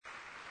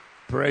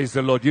Praise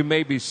the Lord. You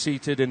may be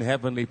seated in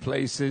heavenly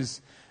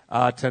places.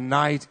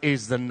 Tonight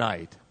is the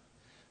night.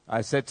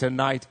 I said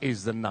tonight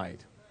is the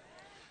night.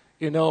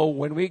 You know,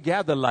 when we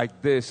gather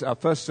like this,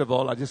 first of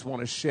all, I just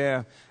want to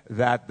share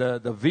that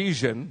the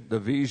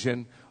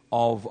vision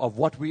of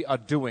what we are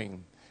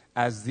doing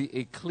as the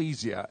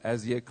ecclesia,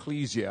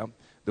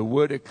 the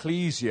word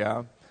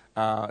ecclesia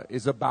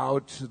is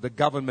about the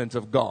government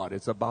of God.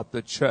 It's about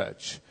the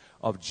church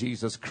of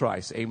Jesus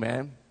Christ.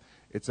 Amen.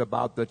 It's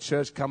about the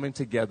church coming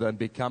together and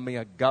becoming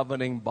a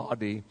governing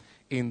body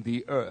in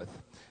the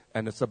earth.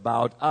 And it's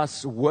about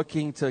us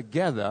working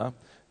together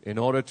in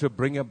order to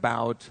bring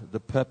about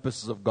the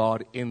purposes of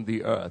God in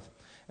the earth.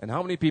 And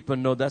how many people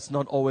know that's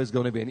not always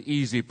going to be an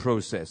easy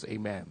process?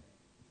 Amen.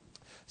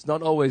 It's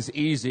not always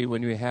easy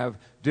when we have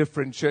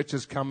different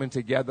churches coming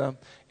together.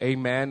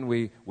 Amen.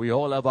 We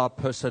all have our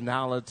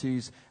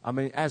personalities. I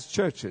mean, as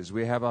churches,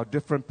 we have our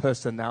different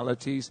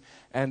personalities.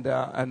 And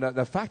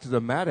the fact of the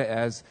matter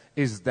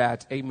is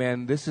that,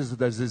 amen, this is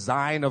the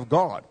design of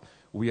God.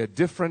 We are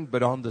different,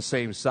 but on the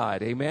same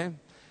side. Amen.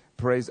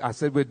 Praise. I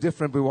said we're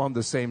different, but we're on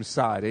the same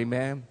side.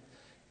 Amen.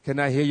 Can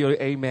I hear your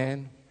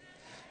amen?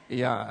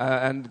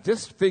 Yeah. And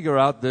just figure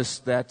out this,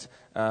 that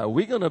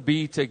we're going to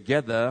be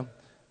together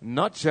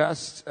not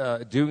just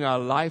during our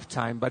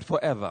lifetime, but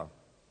forever.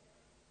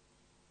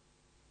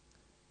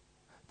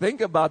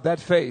 Think about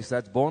that face,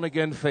 that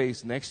born-again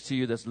face next to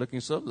you that's looking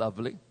so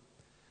lovely.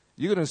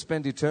 You're going to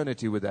spend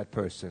eternity with that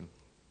person.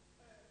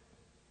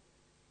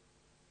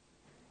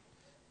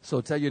 So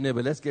tell your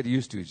neighbor, let's get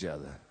used to each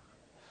other.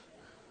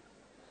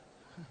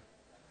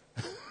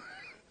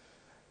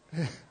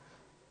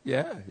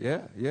 Yeah.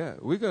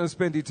 We're going to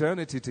spend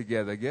eternity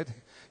together.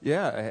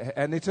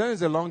 And eternity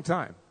is a long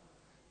time.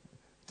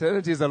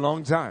 Eternity is a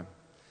long time.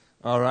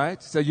 All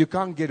right? So you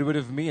can't get rid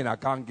of me and I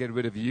can't get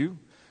rid of you.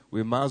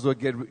 We might as well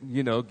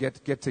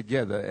get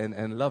together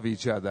and love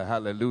each other.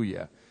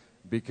 Hallelujah.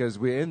 Because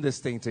we're in this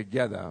thing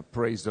together.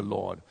 Praise the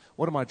Lord.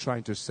 What am I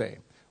trying to say?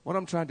 What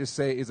I'm trying to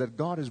say is that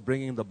God is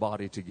bringing the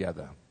body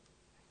together.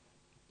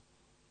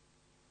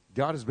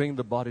 God is bringing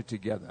the body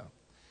together.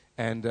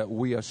 And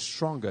we are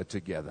stronger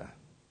together.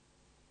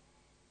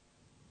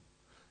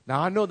 Now,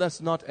 I know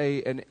that's not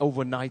an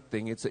overnight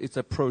thing. It's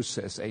a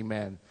process.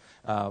 Amen.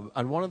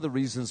 And one of the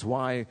reasons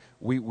why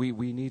we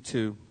need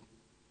to,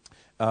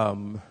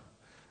 one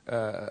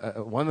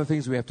of the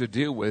things we have to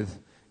deal with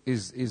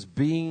is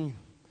being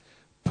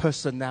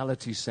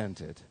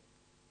personality-centered.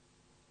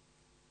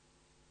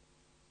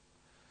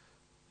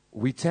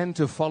 We tend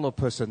to follow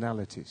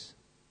personalities.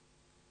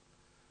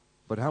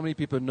 But how many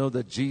people know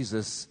that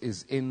Jesus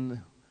is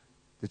in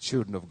the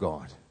children of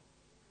God?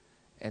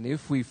 And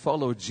if we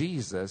follow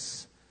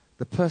Jesus,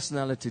 the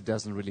personality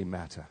doesn't really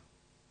matter.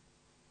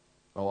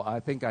 Oh, I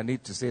think I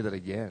need to say that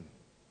again.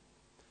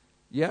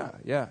 Yeah.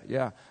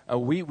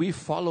 We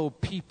follow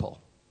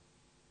people.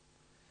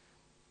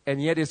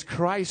 And yet it's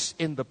Christ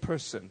in the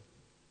person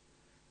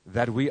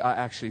that we are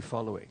actually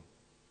following.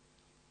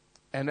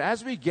 And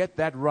as we get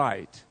that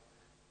right,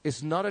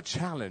 it's not a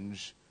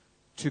challenge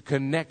to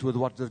connect with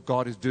what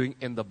God is doing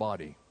in the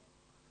body.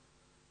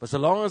 But so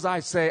long as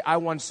I say, I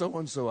want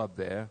so-and-so up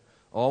there,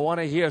 or I want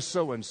to hear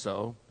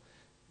so-and-so,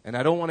 and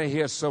I don't want to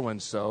hear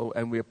so-and-so,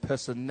 and we're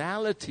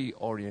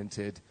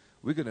personality-oriented,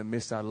 we're going to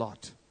miss a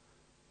lot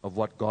of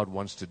what God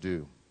wants to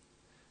do.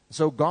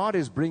 So God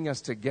is bringing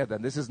us together.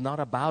 And this is not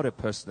about a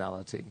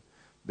personality.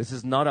 This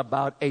is not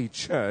about a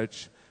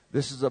church.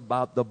 This is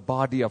about the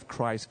body of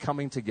Christ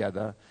coming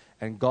together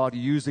and God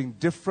using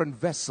different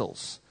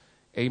vessels,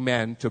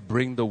 amen, to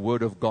bring the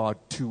word of God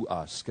to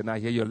us. Can I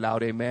hear your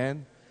loud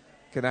amen?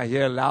 Can I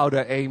hear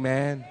louder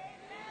amen?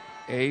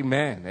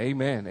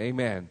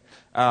 Amen.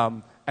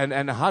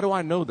 And how do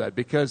I know that?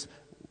 Because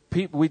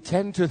we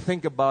tend to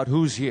think about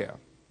who's here.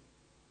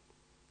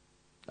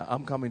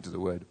 I'm coming to the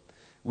word.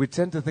 We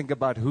tend to think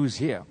about who's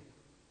here,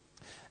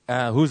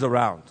 who's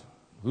around,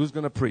 who's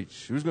going to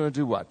preach, who's going to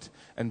do what.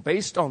 And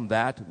based on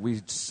that,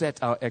 we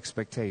set our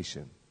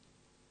expectation.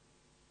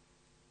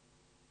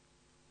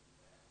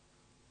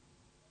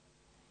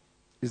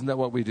 Isn't that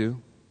what we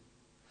do?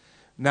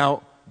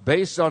 Now,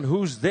 based on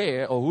who's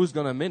there or who's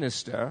going to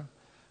minister,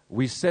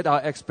 we set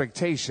our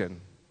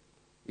expectation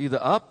either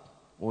up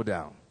or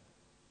down.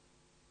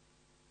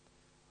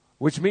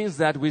 Which means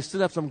that we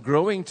still have some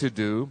growing to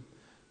do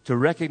to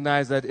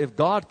recognize that if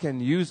God can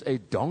use a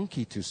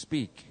donkey to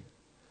speak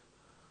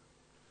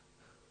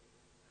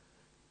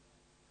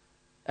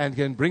and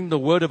can bring the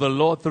word of the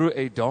Lord through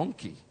a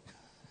donkey,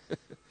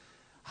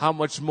 how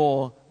much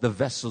more the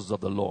vessels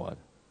of the Lord?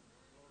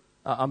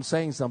 I'm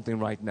saying something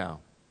right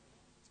now.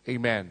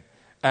 Amen.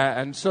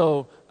 And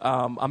so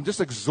I'm just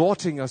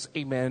exhorting us,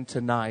 amen,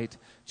 tonight,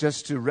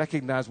 just to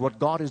recognize what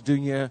God is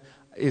doing here.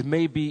 It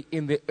may be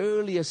in the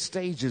earliest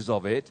stages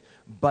of it,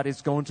 but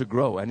it's going to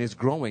grow, and it's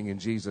growing in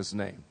Jesus'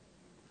 name.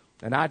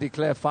 And I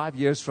declare 5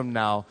 years from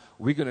now,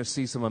 we're going to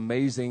see some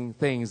amazing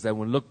things that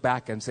we'll look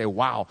back and say,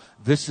 wow,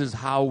 this is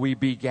how we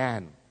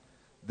began.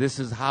 This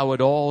is how it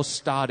all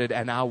started,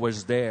 and I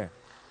was there.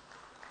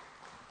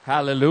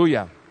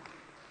 Hallelujah.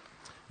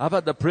 I've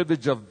had the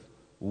privilege of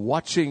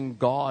watching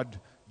God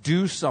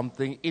do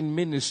something in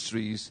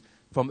ministries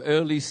from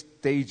early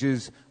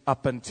stages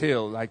up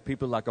until, like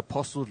people like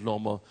Apostle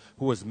Lomo,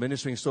 who was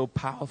ministering so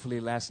powerfully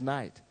last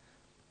night.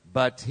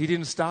 But he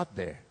didn't start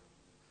there.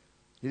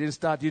 He didn't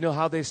start. You know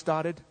how they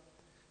started?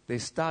 They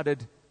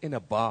started in a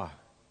bar,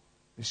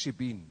 in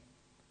Shibin.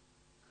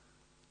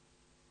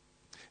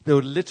 They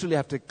would literally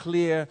have to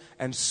clear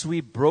and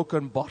sweep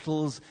broken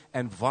bottles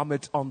and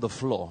vomit on the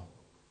floor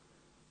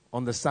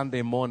on the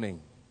Sunday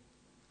morning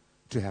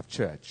to have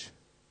church.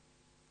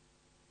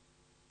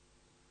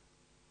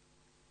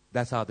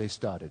 That's how they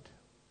started.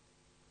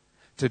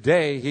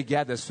 Today, he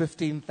gathers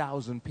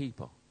 15,000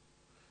 people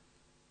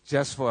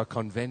just for a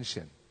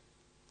convention.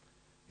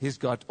 He's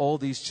got all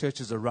these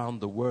churches around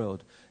the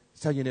world.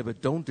 Tell your neighbor,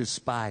 don't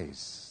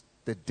despise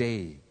the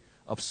day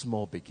of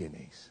small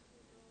beginnings.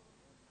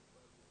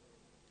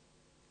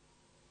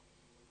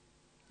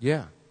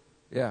 Yeah.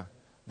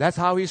 That's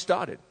how he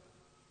started.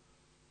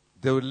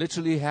 They would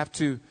literally have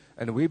to,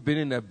 and we've been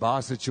in a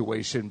bar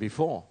situation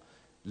before,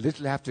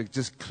 literally have to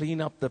just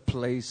clean up the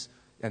place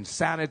and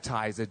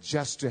sanitize it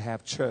just to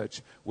have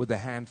church with a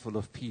handful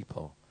of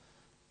people.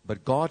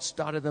 But God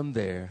started them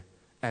there,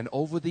 and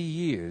over the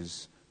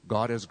years,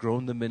 God has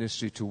grown the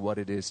ministry to what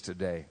it is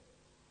today.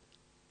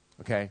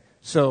 Okay?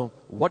 So,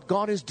 what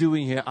God is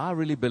doing here, I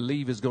really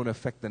believe is going to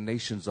affect the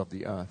nations of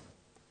the earth.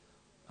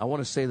 I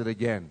want to say that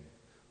again.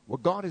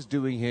 What God is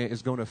doing here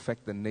is going to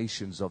affect the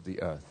nations of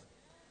the earth.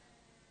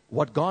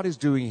 What God is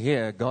doing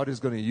here, God is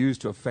going to use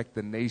to affect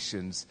the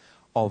nations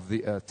of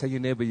the earth. Tell your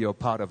neighbor you're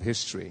part of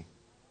history.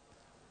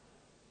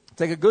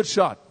 Take a good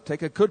shot.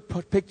 Take a good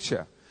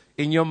picture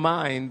in your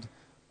mind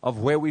of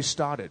where we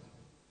started.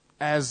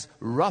 As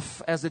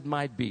rough as it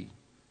might be.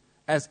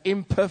 As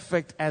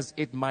imperfect as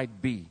it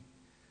might be.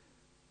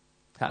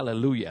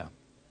 Hallelujah.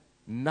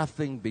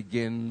 Nothing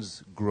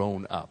begins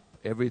grown up.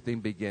 Everything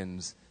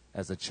begins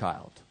as a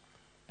child.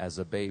 As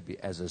a baby,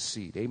 as a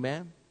seed.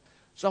 Amen?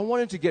 So I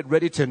wanted to get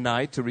ready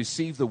tonight to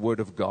receive the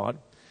Word of God.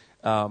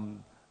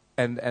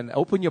 And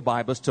open your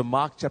Bibles to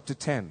Mark chapter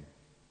 10.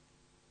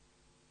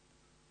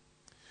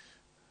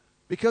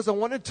 Because I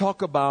want to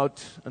talk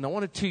about, and I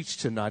want to teach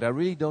tonight. I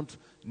really don't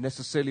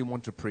necessarily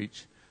want to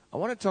preach. I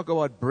want to talk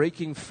about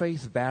breaking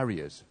faith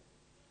barriers.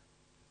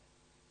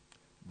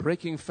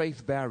 Breaking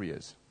faith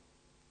barriers.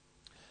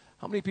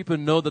 How many people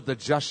know that the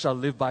just shall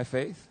live by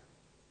faith?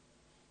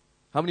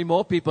 How many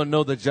more people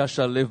know the just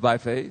shall live by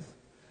faith?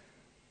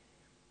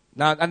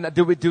 Now, and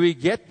do we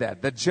get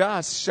that? The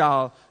just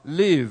shall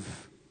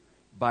live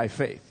by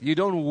faith. You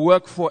don't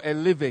work for a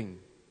living.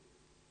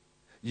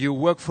 You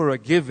work for a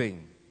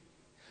giving.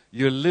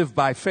 You live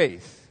by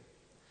faith.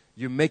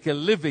 You make a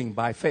living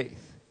by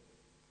faith.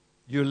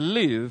 You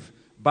live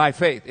by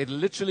faith. It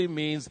literally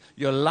means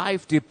your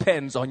life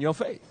depends on your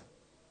faith.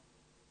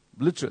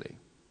 Literally.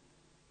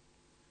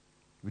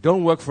 You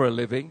don't work for a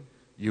living.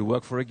 You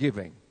work for a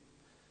giving.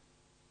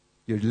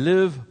 You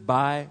live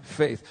by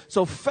faith.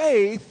 So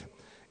faith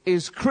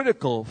is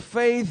critical.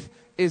 Faith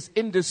is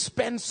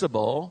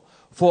indispensable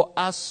for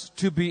us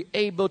to be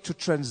able to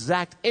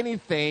transact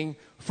anything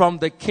from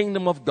the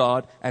kingdom of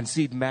God and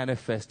see it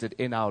manifested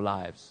in our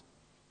lives.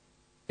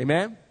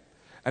 Amen?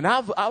 And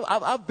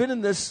I've been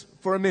in this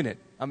for a minute.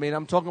 I mean,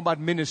 I'm talking about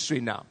ministry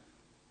now.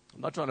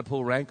 I'm not trying to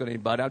pull rank on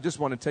anybody. I just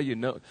want to tell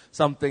you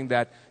something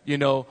that,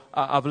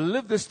 I've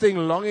lived this thing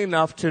long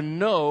enough to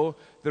know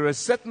there are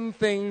certain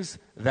things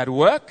that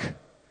work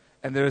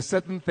and there are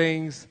certain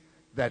things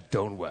that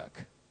don't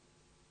work.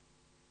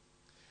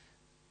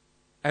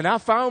 And I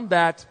found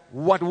that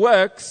what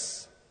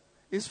works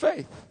is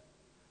faith.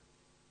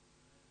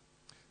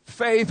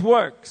 Faith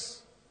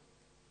works.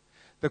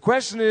 The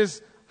question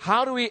is,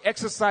 how do we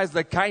exercise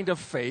the kind of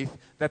faith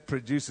that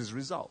produces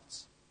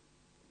results?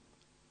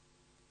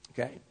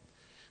 Okay?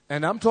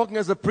 And I'm talking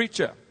as a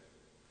preacher.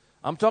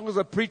 I'm talking as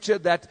a preacher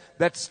that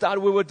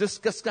started, we were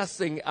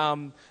discussing,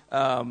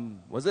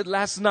 was it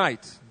last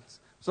night?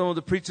 Some of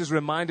the preachers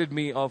reminded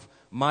me of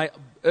my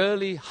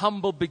early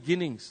humble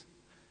beginnings.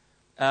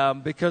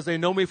 Because they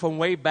know me from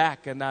way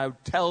back, and I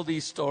tell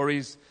these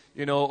stories,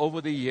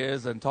 over the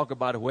years and talk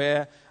about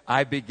where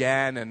I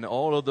began and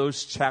all of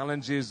those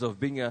challenges of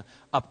being an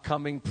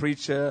upcoming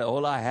preacher.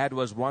 All I had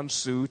was one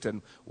suit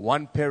and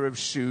one pair of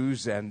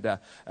shoes and a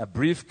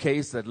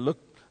briefcase that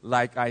looked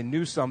like I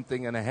knew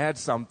something and I had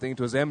something. It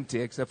was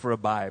empty except for a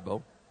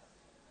Bible.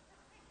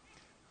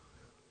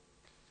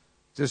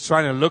 Just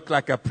trying to look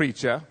like a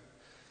preacher.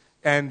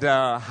 And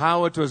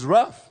how it was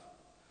rough.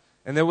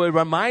 And they were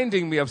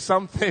reminding me of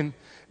something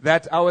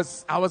that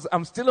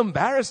I'm still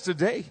embarrassed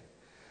today.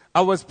 I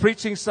was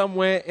preaching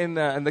somewhere in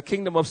the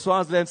kingdom of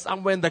Swaziland,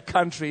 somewhere in the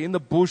country, in the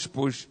bush.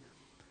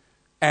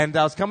 And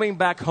I was coming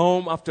back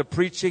home after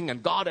preaching,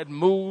 and God had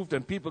moved,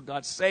 and people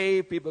got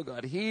saved, people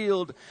got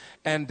healed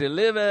and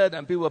delivered,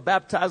 and people were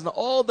baptized, and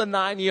all the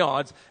 9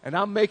 yards. And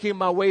I'm making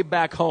my way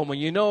back home. And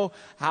you know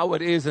how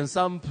it is in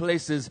some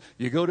places.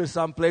 You go to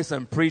some place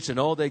and preach, and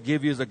all they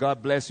give you is a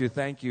God bless you,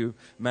 thank you,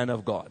 man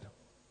of God.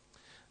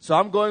 So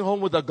I'm going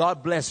home with a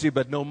God bless you,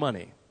 but no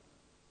money.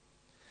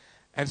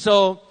 And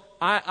so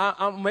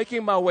I'm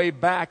making my way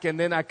back, and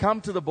then I come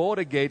to the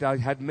border gate. I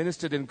had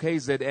ministered in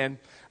KZN.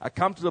 I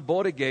come to the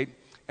border gate,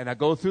 and I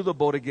go through the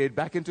border gate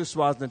back into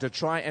Swaziland to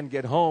try and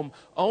get home,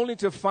 only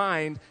to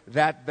find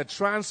that the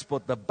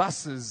transport, the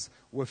buses,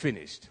 were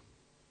finished.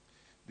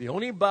 The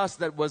only bus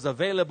that was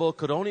available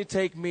could only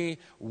take me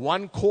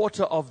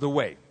 1/4 of the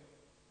way.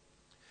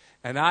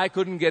 And I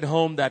couldn't get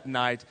home that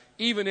night,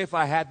 even if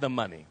I had the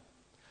money.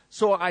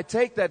 So I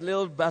take that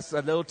little bus,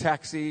 a little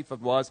taxi, if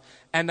it was,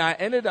 and I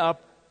ended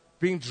up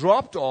being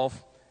dropped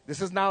off.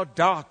 This is now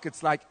dark.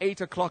 It's like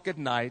 8 o'clock at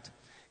night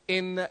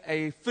in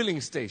a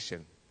filling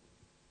station.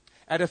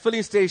 At a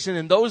filling station,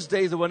 in those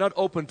days, they were not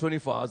open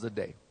 24 hours a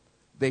day.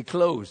 They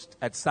closed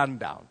at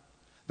sundown.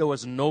 There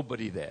was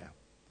nobody there.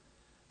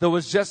 There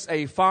was just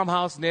a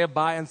farmhouse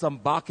nearby and some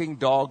barking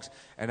dogs.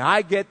 And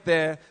I get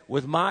there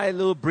with my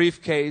little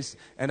briefcase,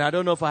 and I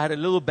don't know if I had a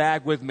little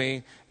bag with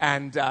me.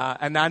 And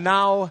I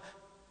now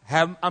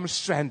I'm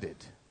stranded.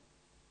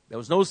 There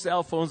was no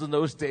cell phones in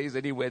those days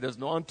anyway. There's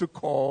no one to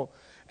call.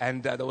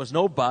 And there was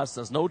no bus.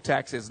 There's no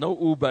taxis, no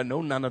Uber,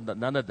 none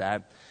of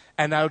that.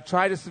 And I'll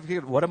try to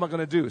figure out, what am I going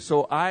to do?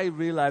 So I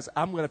realized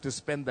I'm going to have to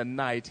spend the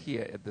night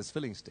here at this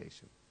filling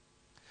station.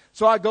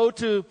 So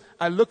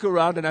I look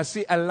around and I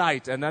see a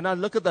light. And then I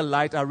look at the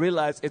light, I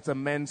realize it's a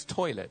men's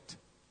toilet.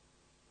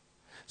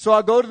 So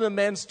I go to the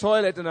men's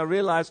toilet and I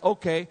realize,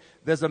 okay,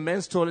 there's a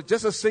men's toilet,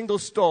 just a single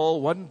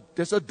stall,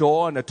 just a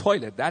door and a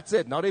toilet. That's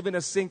it, not even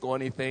a sink or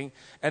anything.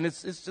 And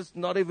it's just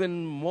not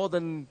even more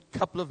than a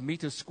couple of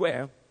meters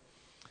square.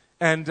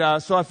 And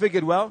so I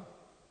figured, well,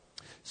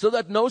 so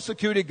that no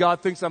security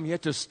guard thinks I'm here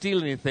to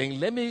steal anything,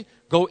 let me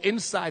go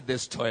inside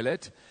this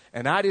toilet.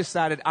 And I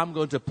decided I'm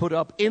going to put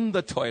up in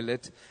the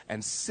toilet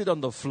and sit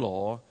on the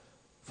floor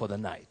for the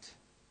night.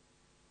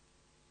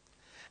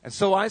 And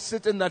so I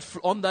sit on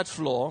that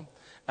floor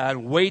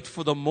and wait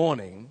for the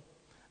morning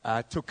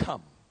to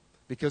come.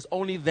 Because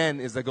only then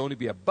is there going to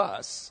be a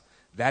bus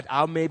that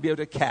I may be able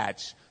to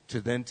catch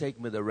to then take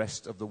me the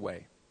rest of the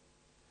way.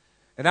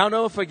 And I'll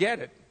never forget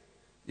it.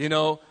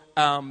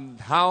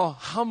 How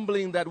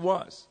humbling that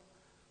was.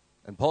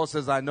 And Paul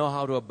says, I know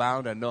how to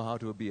abound, I know how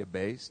to be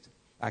abased.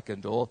 I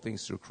can do all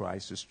things through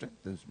Christ who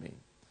strengthens me.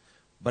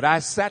 But I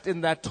sat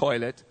in that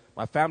toilet.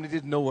 My family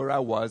didn't know where I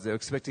was. They were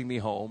expecting me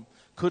home.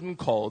 Couldn't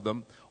call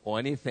them or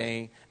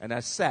anything. And I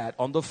sat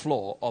on the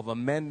floor of a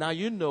man. Now,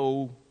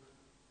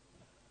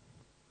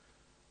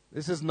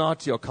 this is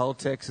not your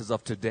Caltexes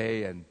of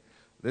today. And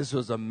this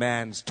was a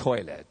man's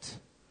toilet.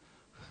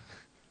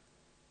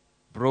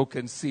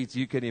 Broken seats.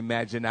 You can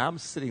imagine I'm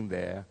sitting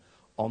there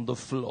on the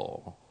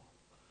floor.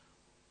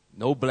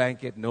 No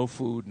blanket, no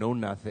food, no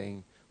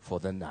nothing. For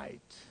the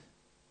night.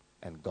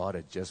 And God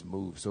had just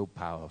moved so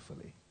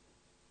powerfully.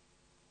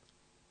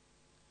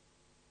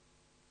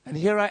 And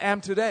here I am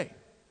today.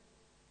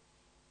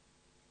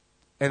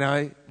 And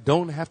I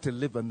don't have to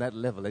live on that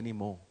level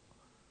anymore.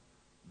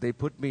 They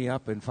put me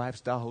up in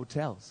 5-star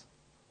hotels.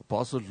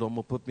 Apostle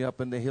Lomo put me up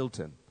in the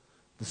Hilton.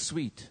 The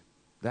suite.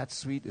 That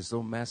suite is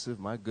so massive,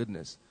 my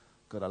goodness.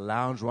 Got a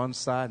lounge one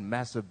side,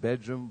 massive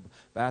bedroom,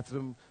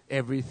 bathroom,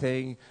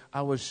 everything.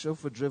 I was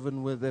chauffeur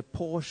driven with a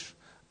Porsche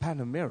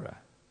Panamera.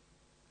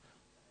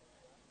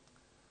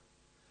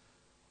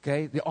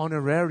 Okay, the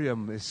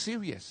honorarium is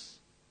serious.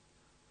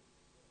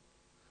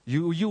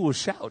 You will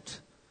shout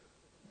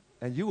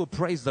and you will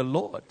praise the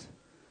Lord.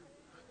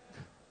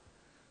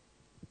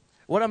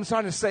 What I'm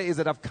trying to say is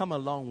that I've come a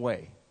long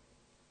way.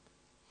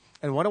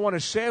 And what I want to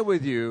share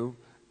with you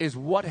is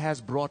what has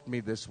brought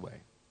me this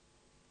way.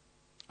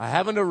 I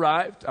haven't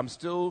arrived. I'm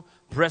still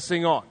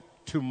pressing on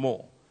to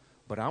more.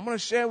 But I'm going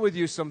to share with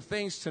you some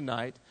things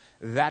tonight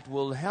that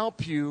will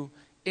help you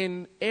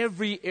in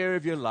every area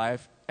of your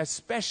life,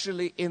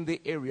 especially in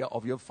the area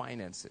of your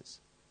finances.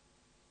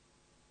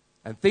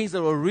 And things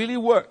that will really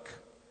work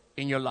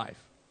in your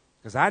life.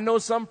 Because I know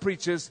some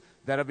preachers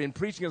that have been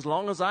preaching as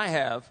long as I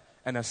have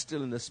and are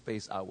still in the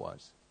space I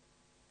was.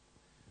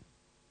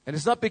 And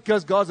it's not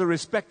because God's a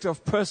respecter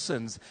of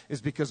persons.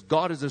 It's because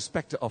God is a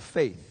respecter of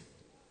faith.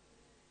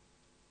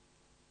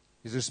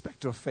 He's a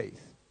respecter of faith.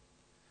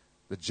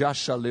 The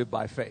just shall live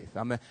by faith.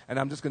 And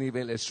I'm just going to give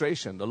an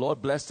illustration. The Lord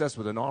blessed us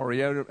with an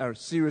honorarium, a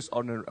serious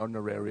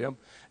honorarium.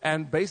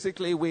 And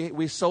basically,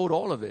 we sold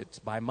all of it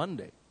by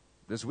Monday.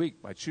 This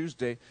week, by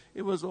Tuesday,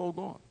 it was all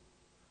gone.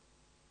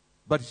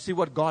 But you see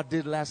what God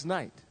did last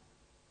night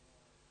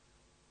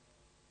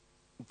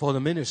for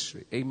the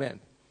ministry. Amen.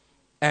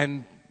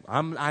 And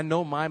I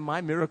know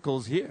my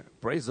miracle's here.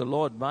 Praise the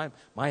Lord. My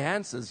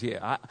answer's here.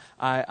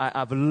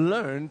 I've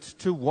learned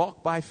to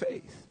walk by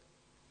faith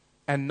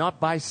and not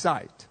by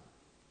sight.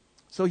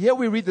 So here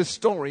we read the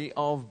story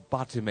of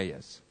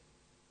Bartimaeus.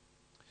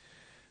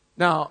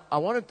 Now,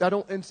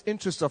 in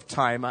interest of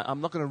time, I'm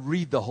not going to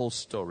read the whole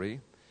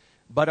story,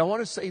 but I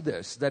want to say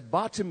this, that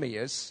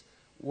Bartimaeus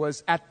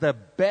was at the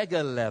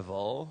beggar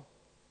level.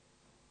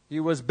 He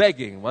was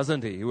begging,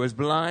 wasn't he? He was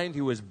blind,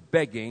 he was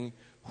begging.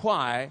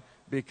 Why?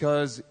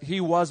 Because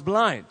he was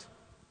blind.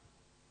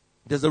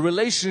 There's a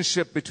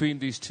relationship between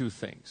these two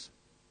things.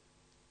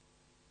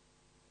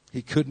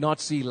 He could not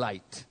see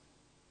light.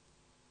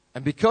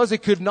 And because he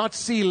could not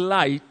see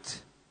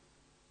light,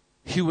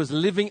 he was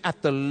living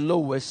at the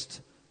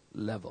lowest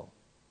level.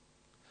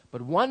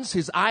 But once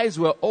his eyes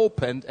were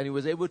opened and he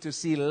was able to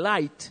see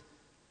light,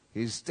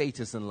 his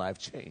status in life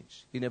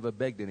changed. He never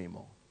begged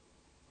anymore.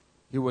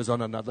 He was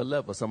on another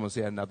level. Someone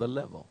say another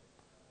level.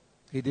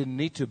 He didn't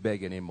need to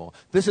beg anymore.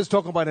 This is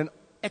talking about an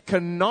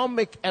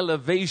economic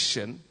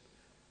elevation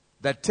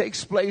that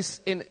takes place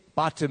in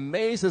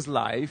Bartimaeus'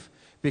 life,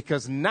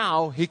 because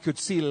now he could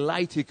see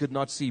light he could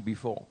not see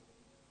before.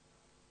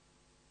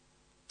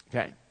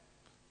 Okay.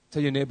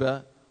 Tell your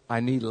neighbor, I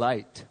need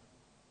light.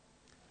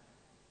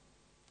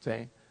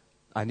 Say,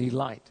 I need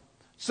light.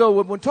 So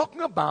when we're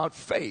talking about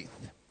faith,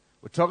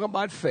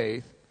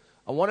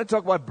 I want to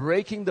talk about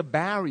breaking the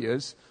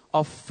barriers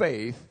of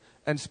faith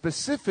and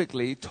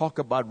specifically talk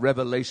about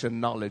revelation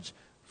knowledge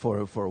for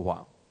a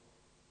while.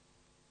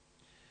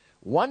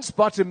 Once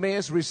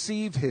Bartimaeus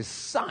received his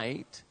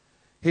sight,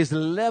 his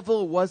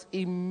level was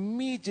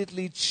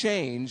immediately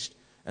changed,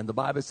 and the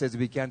Bible says he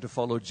began to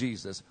follow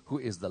Jesus, who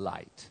is the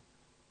light.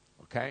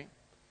 Okay?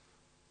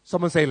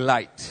 Someone say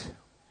light.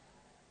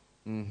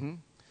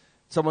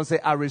 Someone say,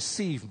 I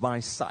receive my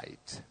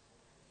sight.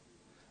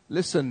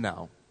 Listen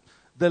now.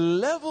 The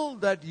level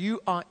that you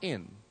are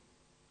in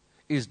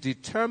is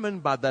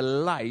determined by the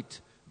light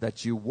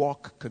that you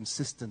walk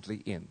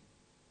consistently in.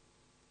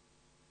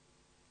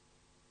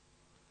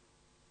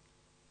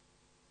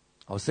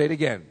 I'll say it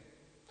again.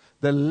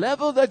 The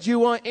level that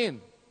you are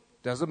in,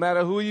 doesn't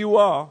matter who you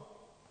are,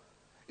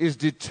 is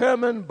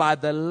determined by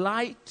the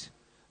light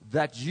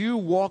that you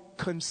walk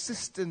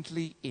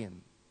consistently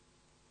in.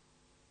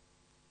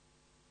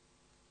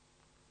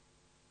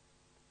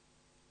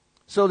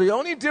 So the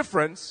only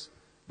difference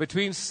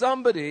between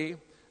somebody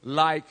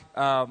like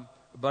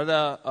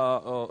Brother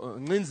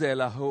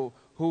Nginzela,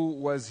 who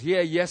was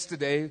here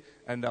yesterday,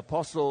 and the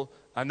apostle,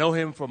 I know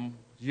him from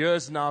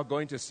years now,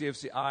 going to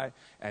CFCI,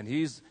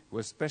 and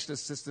was special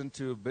assistant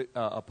to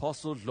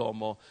Apostle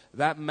Lomo.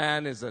 That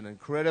man is an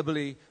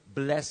incredibly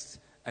blessed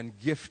and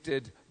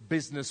gifted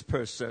business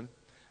person,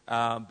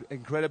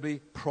 incredibly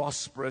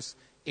prosperous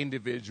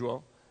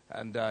individual,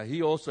 and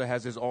he also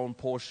has his own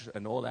Porsche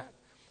and all that.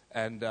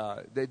 And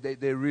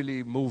they're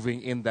really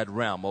moving in that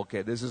realm.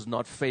 Okay, this is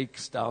not fake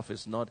stuff.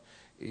 It's not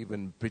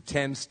even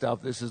pretend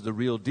stuff. This is the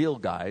real deal,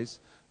 guys.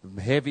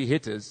 The heavy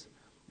hitters.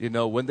 You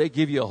know, when they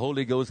give you a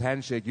Holy Ghost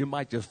handshake, you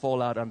might just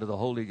fall out under the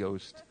Holy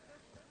Ghost.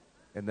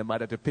 And they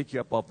might have to pick you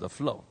up off the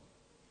floor.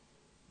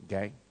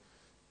 Okay?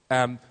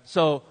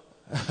 So,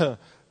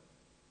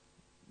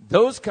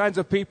 those kinds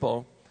of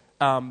people,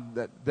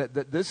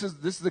 this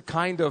is the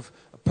kind of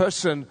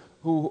person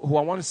who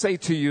I want to say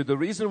to you, the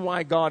reason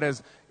why God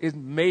has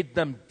made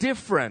them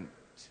different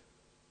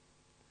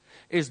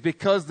is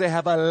because they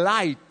have a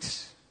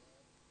light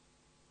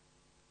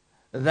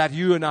that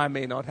you and I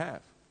may not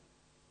have.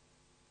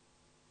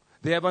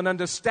 They have an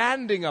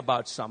understanding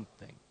about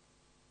something.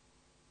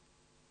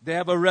 They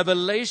have a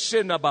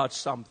revelation about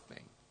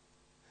something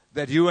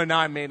that you and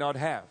I may not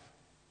have.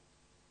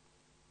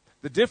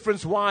 The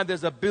difference why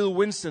there's a Bill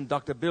Winston,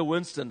 Dr. Bill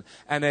Winston,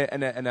 and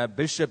a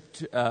Bishop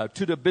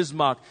Tudor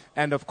Bismarck,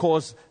 and of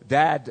course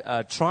Dad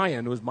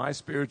Tryon, who was my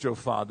spiritual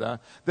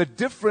father. The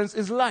difference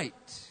is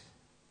light.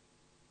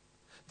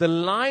 The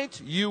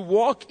light you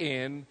walk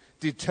in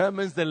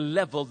determines the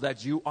level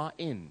that you are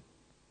in.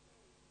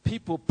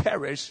 People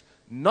perish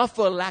not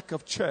for lack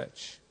of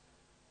church.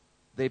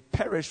 They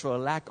perish for a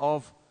lack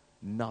of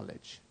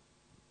knowledge.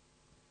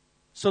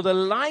 So the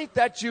light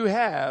that you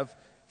have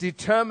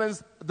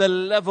determines the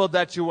level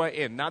that you are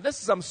in. Now, this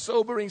is some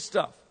sobering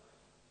stuff,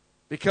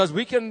 because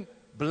we can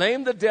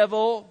blame the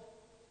devil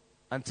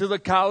until the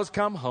cows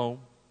come home.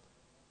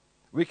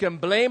 We can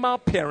blame our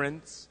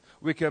parents.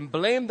 We can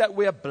blame that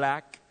we're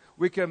black.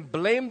 We can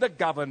blame the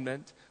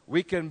government.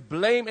 We can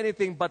blame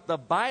anything, but the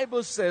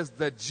Bible says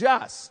the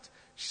just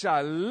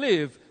shall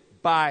live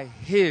by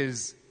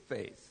his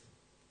faith.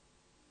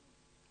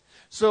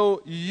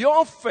 So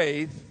your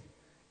faith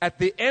at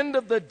the end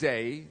of the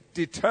day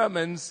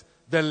determines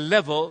the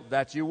level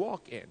that you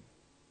walk in.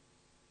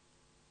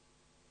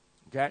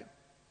 Okay?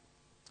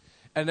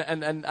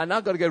 And I'm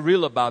not going to get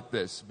real about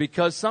this,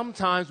 because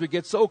sometimes we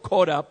get so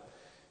caught up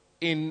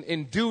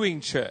in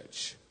doing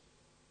church.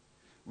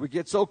 We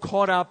get so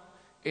caught up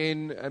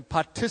in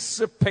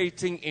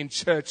participating in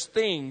church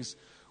things,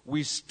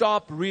 we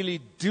stop really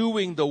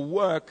doing the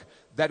work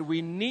that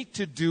we need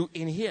to do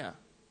in here.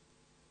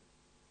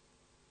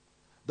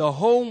 The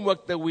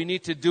homework that we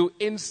need to do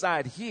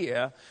inside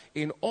here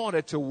in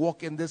order to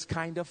walk in this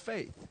kind of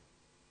faith.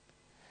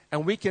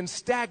 And we can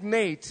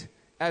stagnate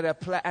at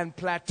and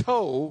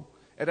plateau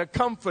at a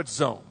comfort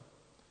zone.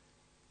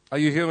 Are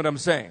you hearing what I'm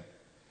saying?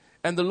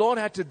 And the Lord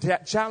had to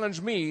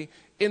challenge me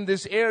in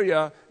this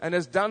area, and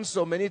has done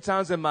so many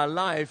times in my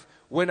life,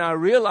 when I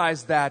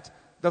realized that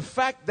the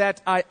fact that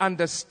I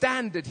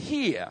understand it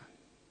here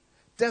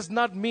does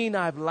not mean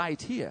I have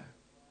light here.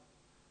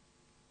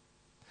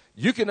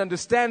 You can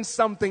understand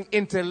something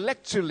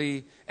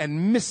intellectually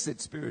and miss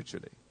it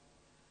spiritually.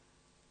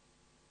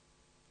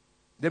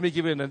 Let me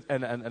give you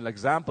an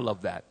example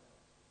of that.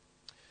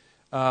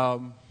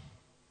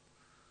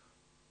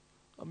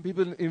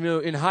 People,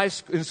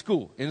 in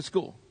school.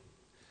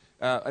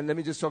 And let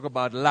me just talk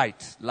about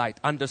light,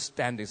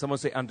 understanding. Someone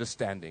say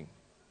understanding.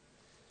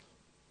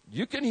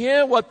 You can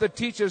hear what the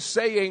teacher's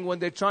saying when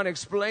they're trying to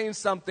explain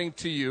something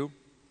to you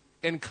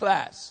in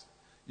class.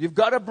 You've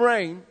got a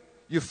brain,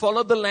 you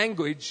follow the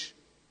language,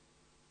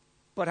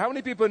 but how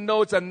many people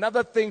know it's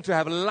another thing to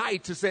have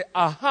light to say,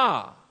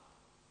 aha,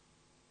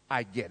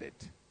 I get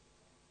it.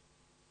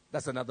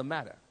 That's another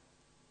matter.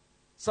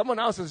 Someone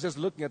else is just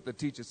looking at the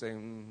teacher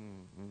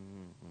saying,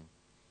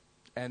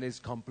 and it's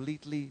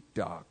completely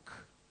dark.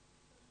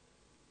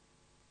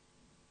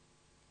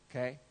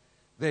 Okay?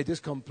 They're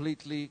just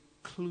completely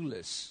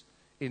clueless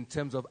in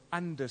terms of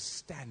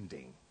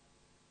understanding.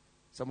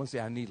 Someone say,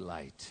 I need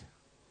light.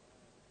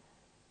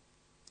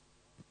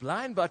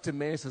 Blind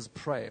Bartimaeus'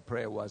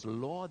 prayer was,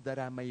 Lord, that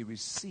I may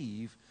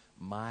receive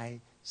my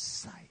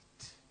sight.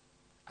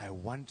 I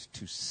want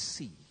to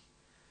see.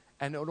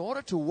 And in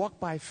order to walk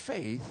by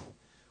faith,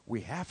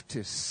 we have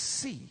to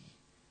see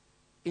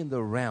in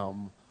the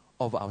realm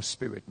of our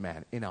spirit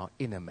man, in our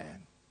inner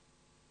man.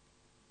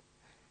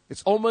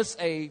 It's almost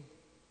a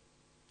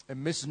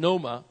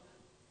misnomer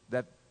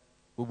that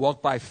we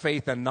walk by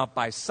faith and not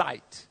by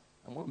sight.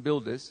 I want to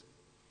build this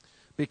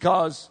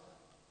because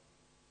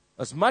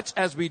as much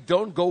as we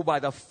don't go by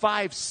the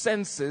 5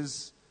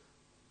 senses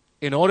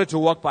in order to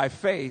walk by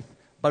faith,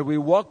 but we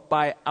walk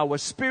by our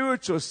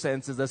spiritual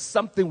senses, there's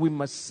something we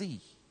must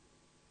see.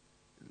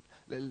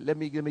 Let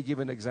me give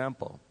an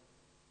example.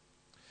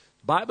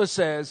 The Bible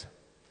says,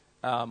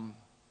 by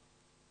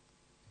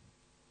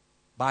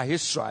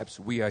his stripes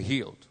we are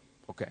healed.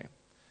 Okay.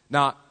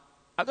 Now,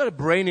 I've got a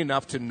brain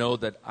enough to know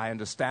that I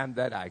understand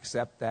that, I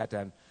accept that,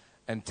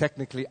 and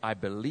technically I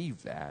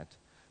believe that.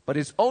 But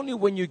it's only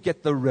when you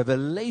get the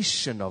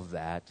revelation of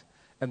that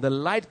and the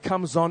light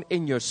comes on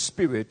in your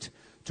spirit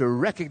to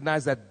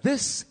recognize that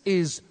this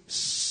is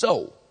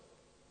so,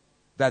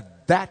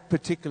 that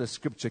particular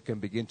scripture can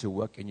begin to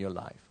work in your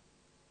life.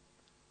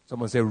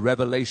 Someone say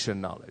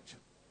revelation knowledge.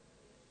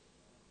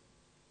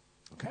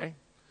 Okay?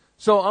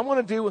 So I'm going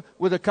to deal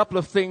with a couple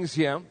of things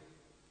here.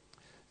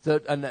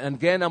 And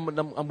again, I'm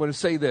going to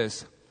say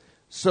this.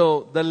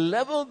 So the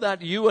level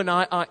that you and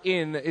I are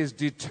in is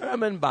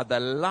determined by the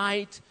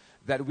light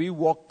that we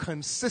walk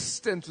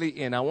consistently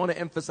in. I want to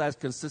emphasize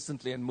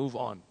consistently and move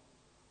on.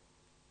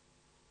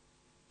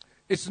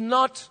 It's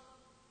not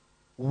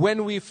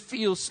when we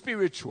feel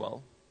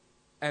spiritual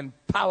and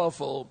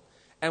powerful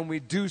and we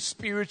do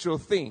spiritual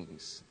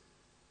things.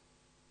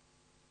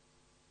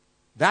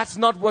 That's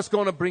not what's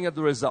going to bring us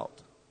the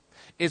result.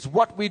 It's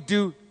what we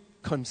do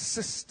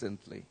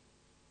consistently.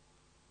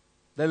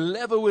 The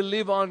level we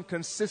live on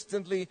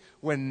consistently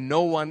when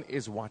no one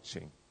is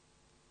watching.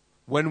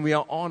 When we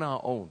are on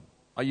our own.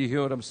 Are you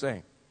hearing what I'm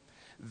saying?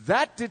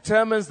 That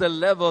determines the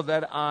level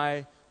that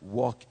I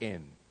walk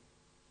in.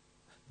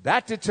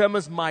 That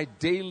determines my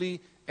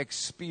daily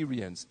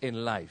experience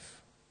in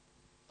life.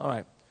 All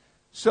right.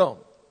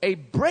 So, a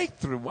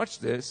breakthrough, watch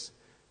this.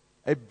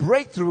 A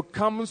breakthrough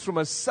comes from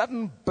a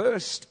sudden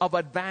burst of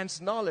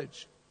advanced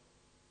knowledge.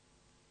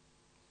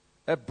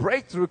 A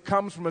breakthrough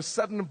comes from a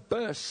sudden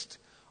burst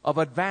of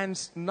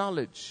advanced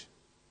knowledge.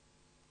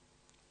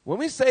 When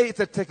we say it's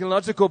a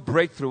technological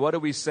breakthrough, what are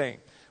we saying?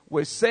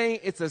 We're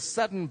saying it's a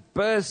sudden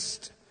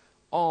burst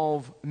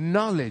of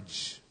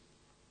knowledge.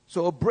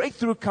 So a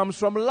breakthrough comes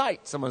from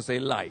light. Someone say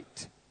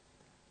light.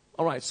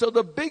 All right, so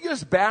the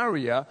biggest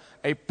barrier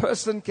a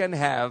person can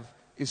have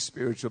is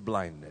spiritual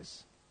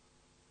blindness.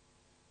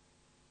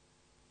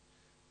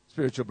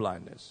 Spiritual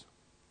blindness.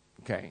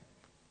 Okay.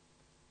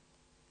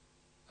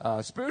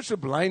 Spiritual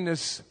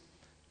blindness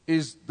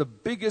is the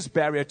biggest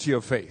barrier to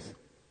your faith.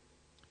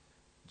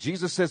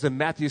 Jesus says in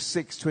Matthew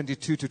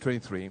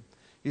 6:22-23,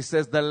 he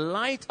says, the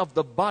light of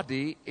the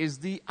body is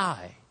the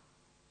eye.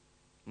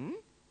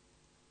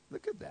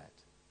 Look at that.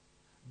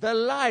 The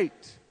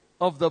light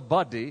of the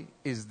body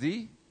is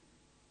the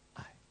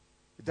eye.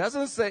 It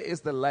doesn't say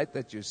it's the light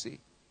that you see.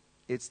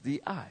 It's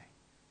the eye.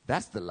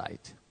 That's the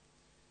light.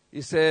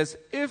 He says,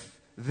 if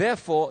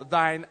therefore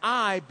thine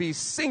eye be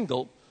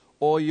single,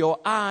 or your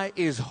eye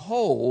is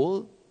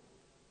whole,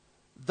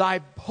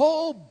 thy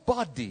whole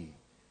body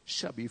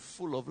shall be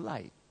full of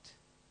light.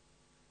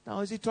 Now,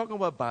 is he talking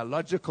about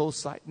biological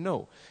sight?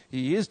 No.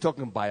 He is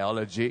talking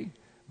biology,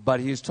 but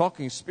he is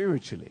talking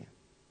spiritually.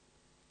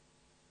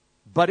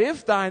 But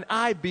if thine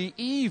eye be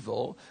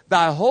evil,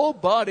 thy whole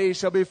body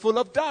shall be full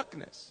of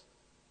darkness.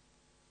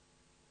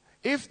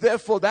 If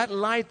therefore that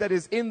light that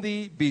is in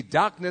thee be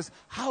darkness,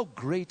 how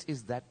great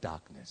is that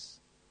darkness?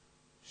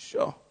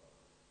 Sure.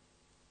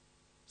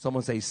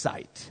 Someone say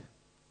sight.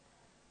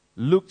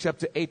 Luke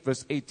chapter 8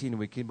 verse 18,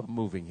 we keep on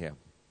moving here.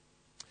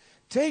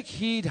 Take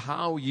heed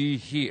how ye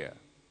hear.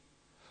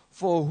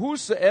 For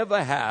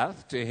whosoever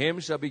hath, to him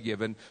shall be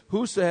given.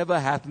 Whosoever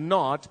hath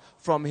not,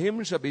 from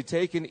him shall be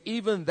taken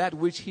even that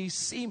which he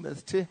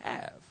seemeth to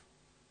have.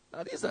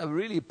 Now these are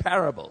really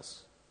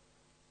parables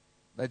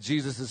that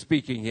Jesus is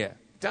speaking here.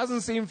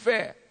 Doesn't seem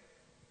fair.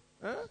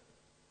 Huh?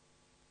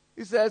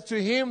 He says,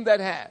 to him that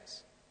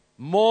has.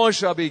 more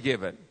shall be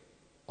given.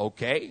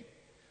 Okay.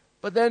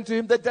 But then to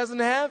him that doesn't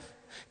have,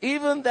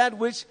 even that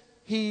which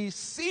he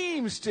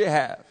seems to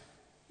have,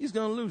 he's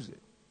going to lose it.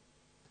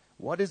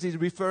 What is he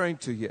referring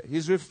to here?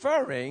 He's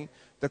referring,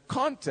 the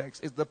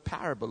context is the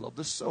parable of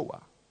the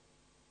sower.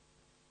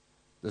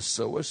 The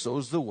sower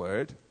sows the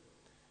word,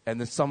 and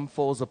then some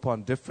falls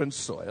upon different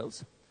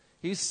soils.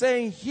 He's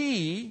saying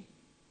he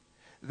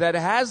that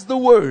has the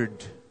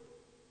word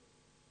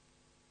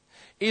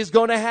is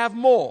going to have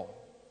more.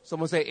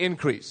 Someone say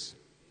increase.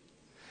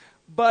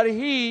 But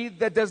he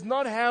that does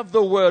not have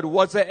the word,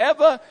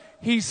 whatsoever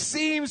he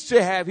seems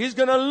to have, he's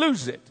going to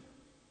lose it.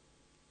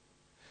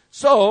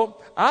 So,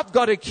 I've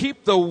got to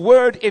keep the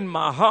word in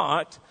my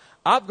heart.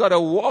 I've got to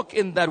walk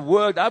in that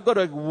word. I've got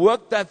to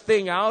work that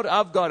thing out.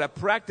 I've got to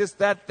practice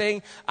that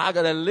thing. I've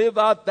got to live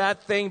out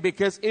that thing,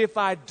 because if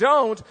I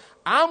don't,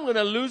 I'm going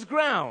to lose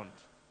ground.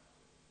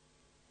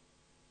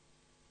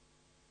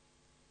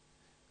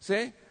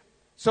 See?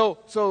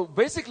 So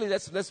basically,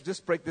 let's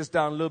just break this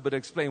down a little bit,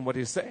 explain what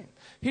he's saying.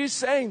 He's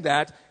saying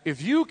that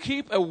if you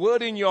keep a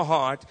word in your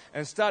heart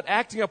and start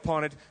acting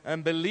upon it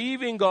and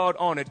believing God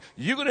on it,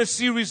 you're going to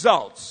see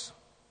results.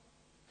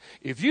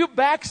 If you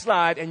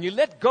backslide and you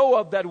let go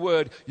of that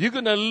word, you're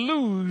going to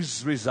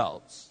lose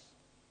results.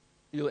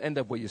 You'll end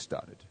up where you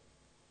started.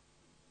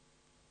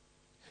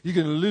 You're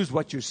going to lose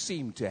what you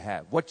seem to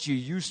have, what you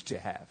used to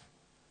have.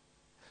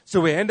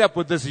 So we end up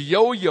with this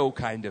yo-yo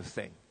kind of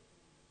thing,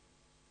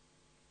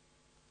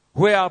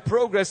 where our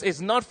progress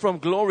is not from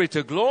glory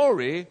to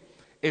glory.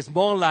 It's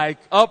more like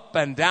up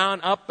and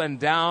down, up and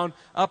down,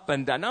 up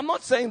and down. Now, I'm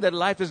not saying that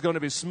life is going to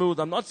be smooth.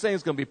 I'm not saying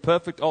it's going to be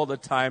perfect all the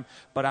time.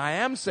 But I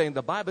am saying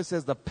the Bible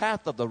says the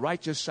path of the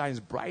righteous shines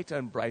brighter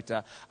and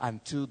brighter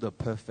unto the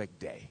perfect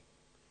day.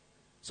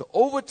 So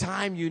over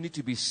time, you need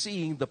to be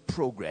seeing the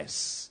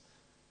progress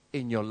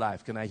in your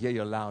life. Can I hear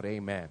your loud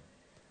amen?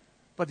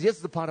 But here's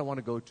the part I want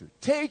to go to.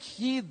 Take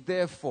heed,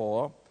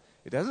 therefore.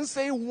 It doesn't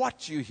say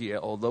what you hear,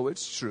 although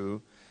it's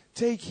true.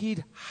 Take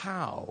heed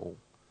how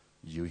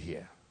you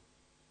hear.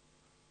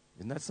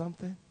 Isn't that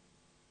something?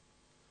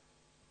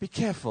 Be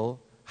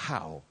careful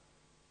how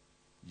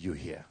you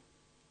hear.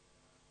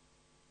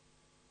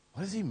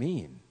 What does he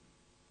mean?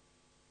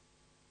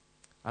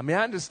 I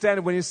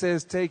understand when he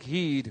says take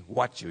heed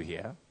what you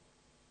hear.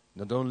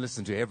 No, don't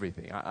listen to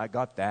everything. I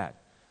got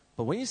that.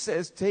 But when he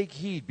says take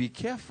heed, be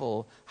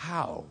careful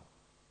how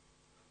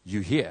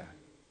you hear,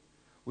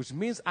 which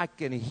means I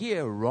can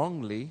hear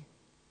wrongly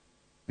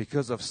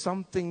because of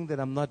something that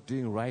I'm not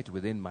doing right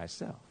within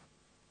myself.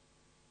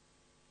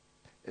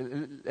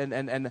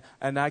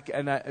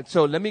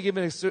 So let me give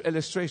an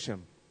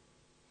illustration.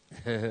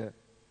 You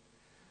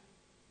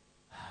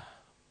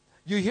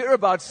hear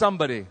about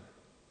somebody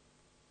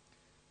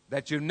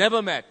that you've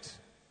never met,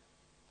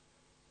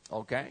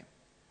 okay?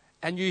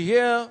 And you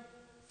hear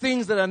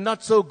things that are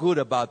not so good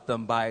about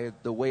them by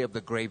the way of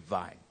the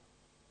grapevine.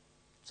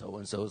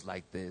 So-and-so is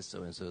like this,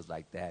 so-and-so is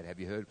like that. Have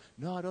you heard?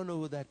 No, I don't know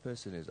who that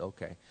person is.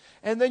 Okay.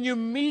 And then you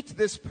meet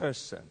this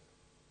person.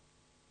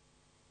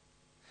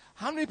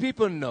 How many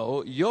people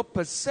know your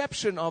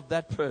perception of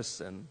that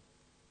person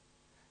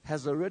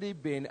has already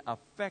been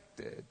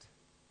affected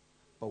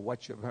by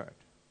what you've heard?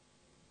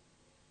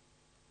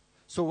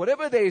 So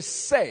whatever they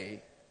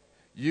say,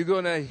 you're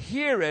going to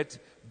hear it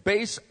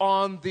based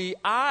on the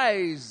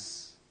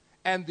eyes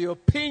and the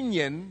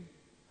opinion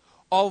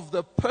of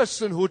the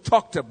person who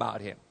talked about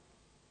him.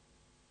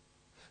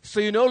 So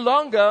you're no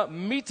longer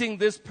meeting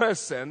this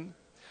person.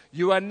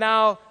 You are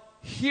now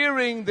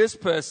hearing this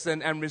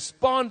person and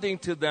responding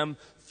to them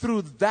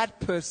through that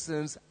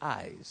person's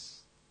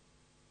eyes.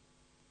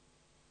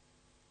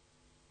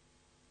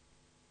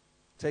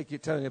 Take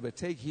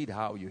heed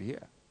how you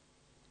hear.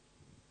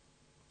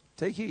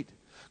 Take heed.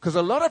 Because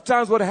a lot of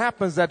times what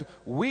happens is that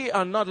we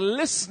are not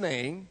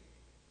listening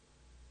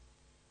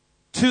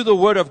to the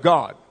Word of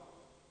God.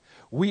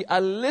 We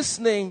are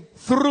listening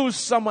through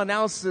someone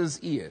else's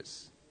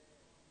ears.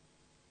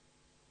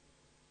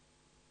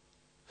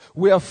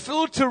 We are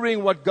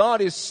filtering what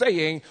God is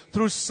saying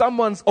through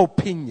someone's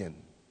opinion.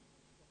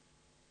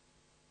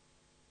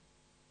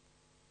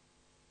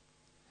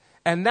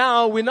 And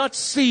now we're not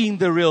seeing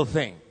the real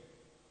thing.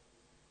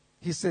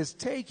 He says,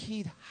 take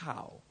heed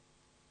how.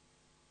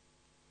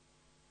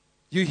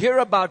 You hear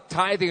about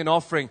tithing and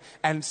offering,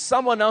 and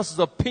someone else's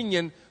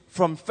opinion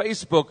from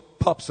Facebook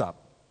pops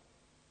up.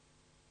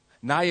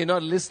 Now you're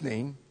not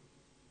listening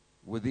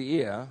with the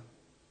ear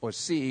or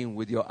seeing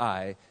with your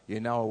eye.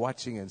 You're now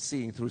watching and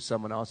seeing through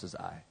someone else's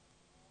eye.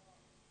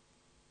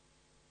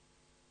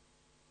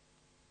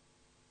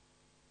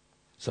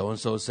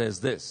 So-and-so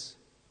says this.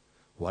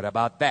 What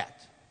about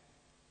that?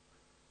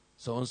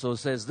 So-and-so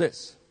says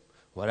this.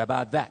 What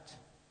about that?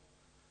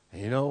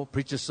 And you know,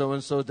 preacher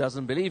so-and-so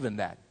doesn't believe in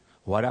that.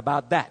 What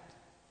about that?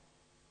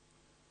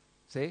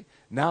 See?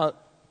 Now,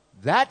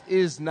 that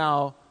is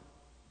now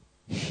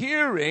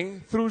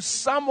hearing through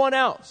someone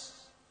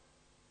else.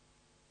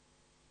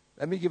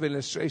 Let me give an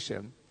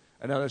illustration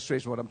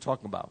of what I'm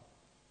talking about.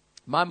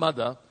 My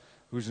mother,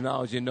 who's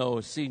now, as you know,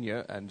 a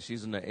senior, and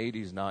she's in the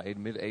 80s now,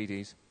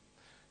 mid-80s,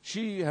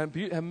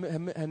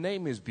 Her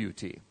name is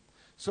Beauty.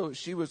 So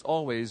she was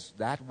always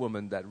that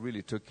woman that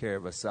really took care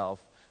of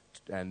herself,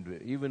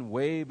 and even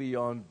way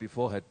beyond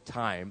before her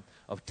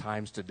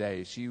times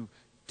today, she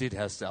did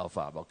herself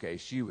up, okay?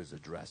 She was a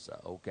dresser,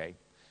 okay?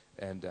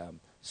 And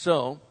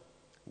so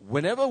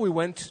whenever we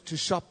went to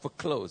shop for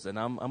clothes, and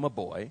I'm a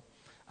boy,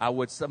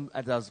 as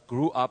I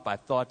grew up, I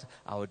thought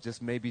I would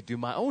just maybe do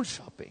my own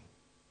shopping.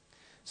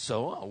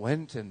 So I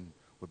went and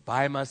would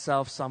buy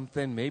myself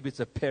something. Maybe it's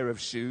a pair of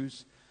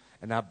shoes.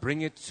 And I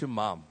bring it to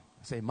Mom.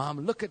 I say, Mom,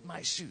 look at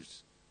my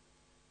shoes.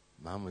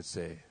 Mom would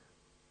say,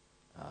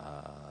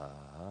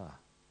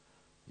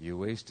 you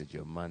wasted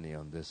your money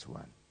on this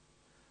one.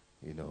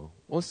 You know,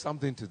 or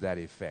something to that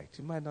effect.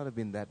 It might not have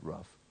been that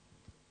rough.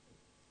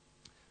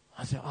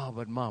 I said,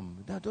 but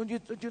Mom, don't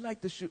you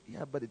like the shoe?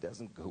 Yeah, but it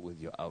doesn't go with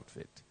your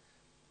outfit.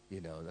 You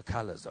know, the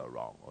colors are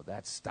wrong, or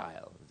that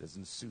style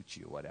doesn't suit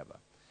you, whatever.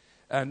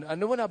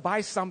 And when I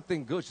buy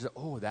something good, she said,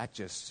 that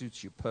just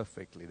suits you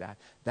perfectly.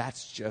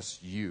 That's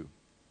just you.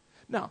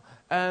 Now,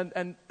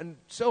 and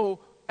so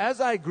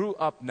as I grew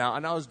up now,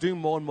 and I was doing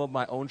more and more of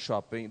my own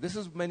shopping, this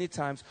is many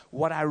times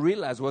what I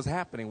realized was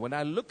happening. When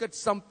I look at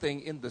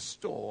something in the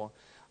store,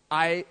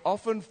 I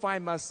often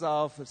find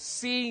myself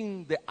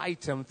seeing the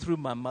item through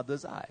my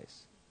mother's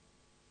eyes.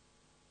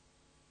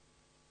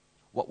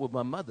 What would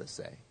my mother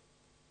say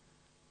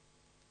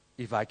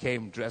if I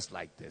came dressed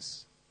like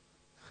this?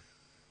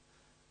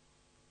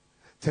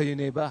 Tell your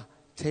neighbor,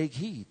 take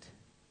heed.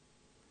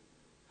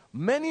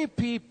 Many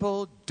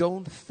people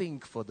don't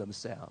think for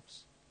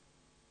themselves.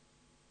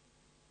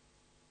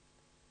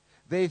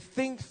 They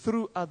think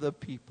through other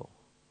people.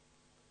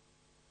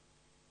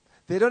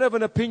 They don't have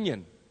an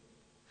opinion.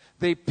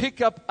 They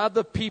pick up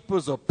other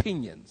people's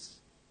opinions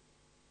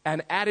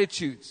and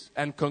attitudes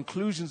and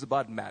conclusions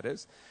about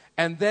matters,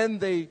 and then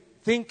they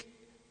think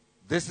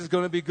this is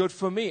going to be good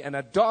for me and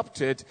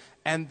adopt it,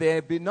 and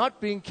they're not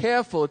being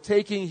careful,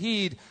 taking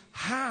heed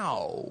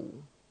how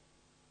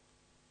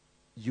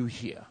you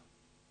hear.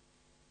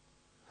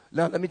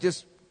 Now, let me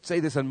just say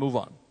this and move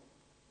on.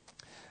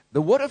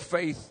 The Word of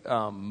Faith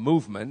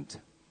movement,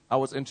 I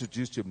was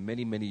introduced to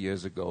many, many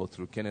years ago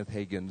through Kenneth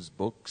Hagin's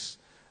books.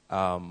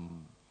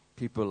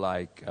 People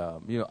like,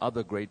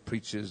 other great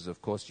preachers,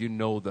 of course, you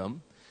know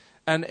them.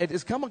 And it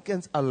has come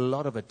against a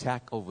lot of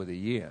attack over the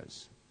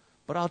years.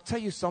 But I'll tell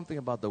you something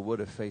about the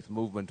Word of Faith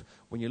movement.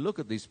 When you look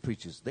at these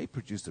preachers, they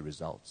produce the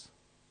results.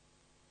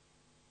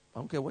 I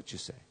don't care what you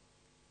say.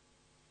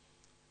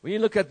 When you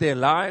look at their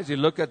lives, you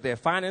look at their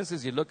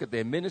finances, you look at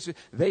their ministry,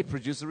 they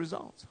produce the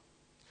results.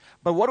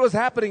 But what was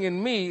happening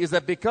in me is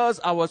that because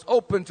I was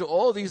open to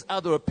all these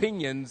other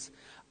opinions,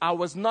 I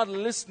was not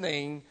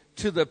listening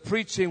to the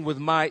preaching with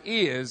my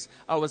ears.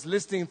 I was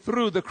listening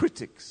through the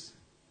critics.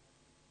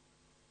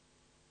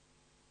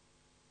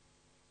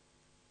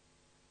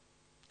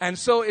 And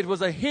so it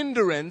was a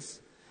hindrance,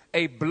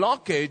 a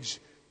blockage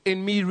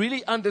in me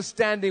really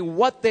understanding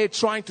what they're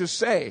trying to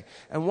say.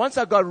 And once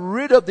I got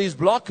rid of these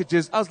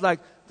blockages, I was like,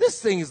 this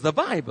thing is the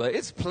Bible.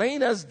 It's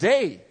plain as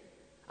day.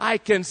 I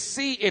can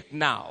see it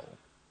now.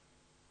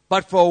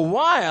 But for a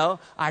while,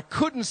 I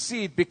couldn't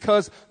see it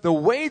because the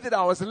way that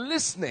I was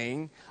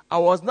listening, I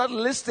was not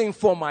listening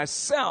for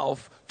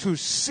myself to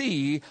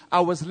see.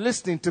 I was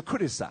listening to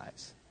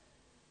criticize.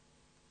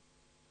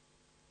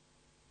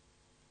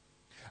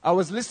 I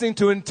was listening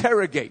to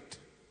interrogate.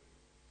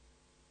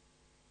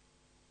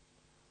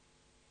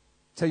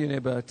 Tell your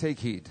neighbor, take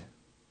heed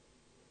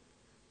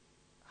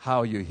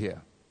how you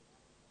hear.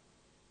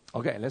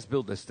 Okay, let's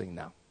build this thing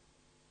now.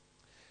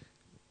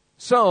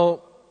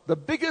 So, the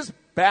biggest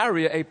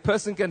barrier a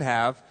person can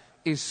have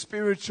is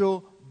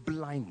spiritual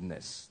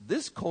blindness.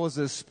 This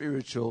causes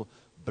spiritual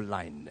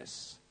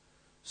blindness.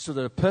 So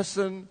that a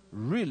person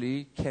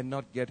really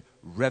cannot get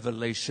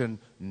revelation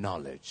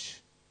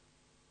knowledge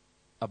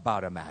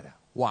about a matter.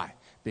 Why?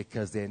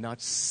 Because they're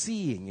not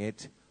seeing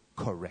it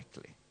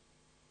correctly.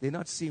 They're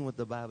not seeing what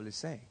the Bible is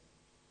saying.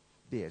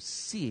 They're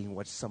seeing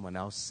what someone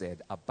else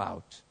said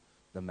about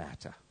the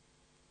matter.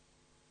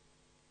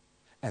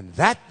 And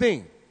that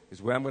thing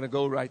is where I'm going to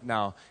go right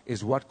now,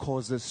 is what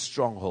causes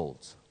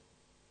strongholds.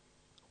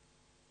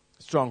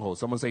 Strongholds.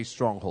 Someone say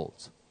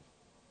strongholds.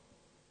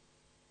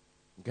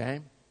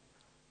 Okay?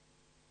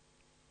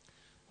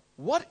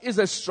 What is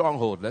a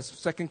stronghold?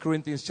 That's 2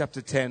 Corinthians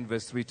chapter 10,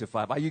 verse 3 to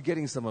 5. Are you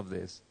getting some of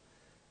this?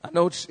 I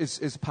know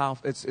it's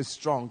powerful, it's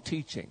strong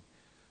teaching.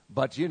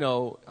 But,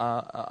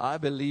 I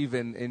believe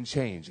in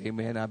change.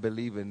 Amen. I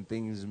believe in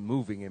things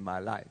moving in my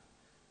life.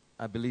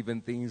 I believe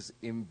in things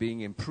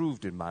being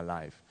improved in my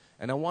life.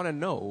 And I want to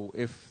know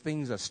if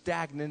things are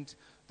stagnant,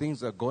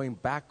 things are going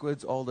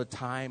backwards all the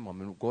time,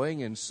 I'm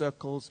going in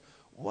circles.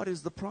 What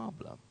is the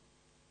problem?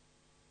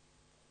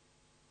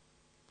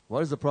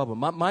 What is the problem?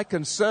 My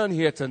concern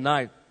here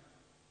tonight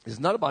is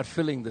not about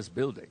filling this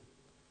building.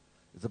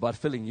 It's about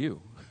filling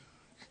you.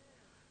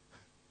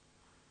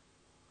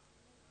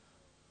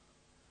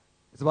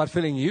 It's about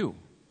filling you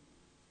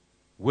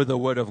with the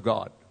Word of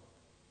God.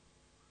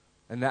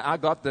 And I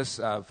got this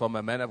from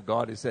a man of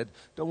God. He said,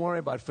 don't worry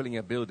about filling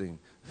a building.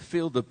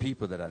 Fill the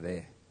people that are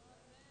there.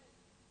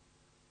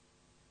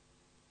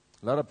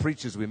 A lot of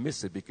preachers, we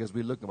miss it because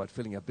we're looking about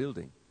filling a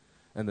building.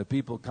 And the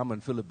people come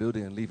and fill a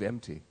building and leave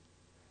empty.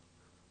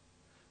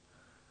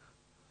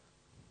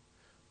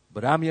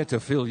 But I'm here to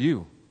fill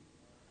you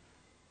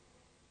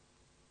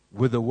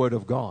with the Word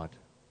of God.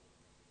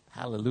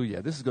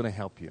 Hallelujah. This is going to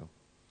help you.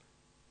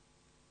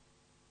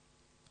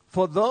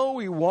 For though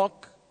we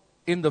walk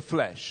in the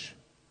flesh,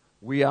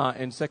 we are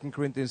in 2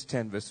 Corinthians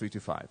 10, verse 3 to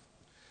 5.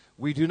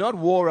 We do not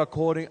war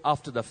according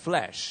after the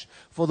flesh,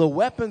 for the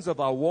weapons of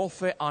our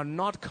warfare are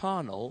not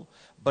carnal,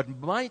 but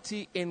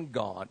mighty in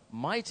God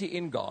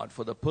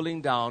for the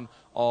pulling down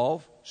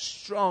of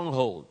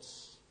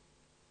strongholds.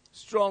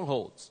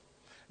 Strongholds.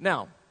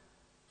 Now,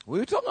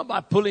 when we're talking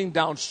about pulling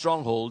down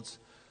strongholds,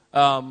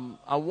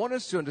 I want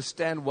us to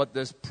understand what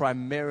this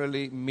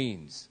primarily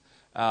means.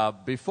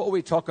 Before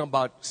we talk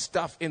about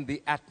stuff in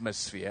the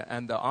atmosphere,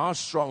 and there are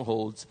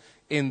strongholds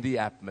in the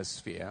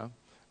atmosphere,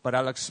 but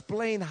I'll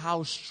explain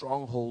how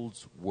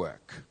strongholds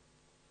work.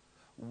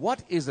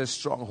 What is a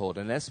stronghold?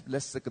 And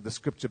let's look at the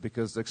scripture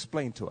because it's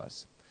explained to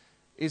us.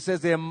 It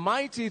says they're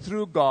mighty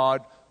through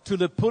God to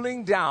the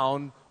pulling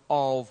down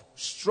of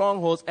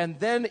strongholds. And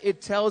then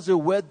it tells you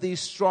where these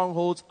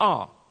strongholds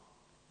are.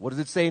 What does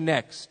it say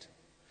next?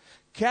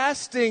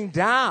 Casting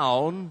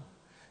down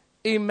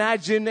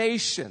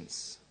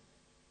imaginations.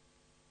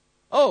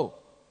 Oh,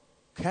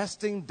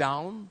 casting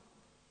down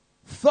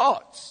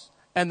thoughts.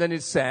 And then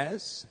it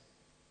says,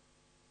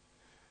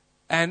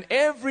 and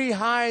every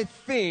high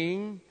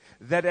thing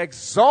that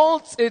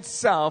exalts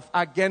itself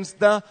against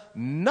the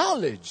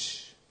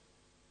knowledge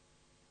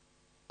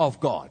of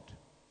God.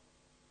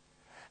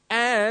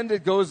 And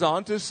it goes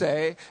on to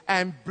say,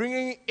 and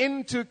bringing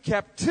into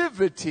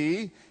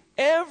captivity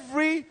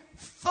every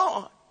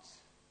thought.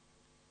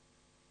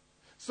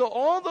 So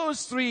all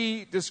those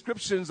three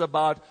descriptions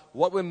about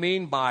what we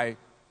mean by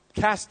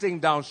casting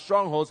down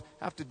strongholds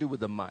have to do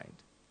with the mind.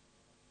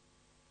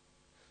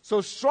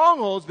 So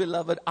strongholds,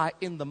 beloved, are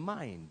in the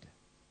mind.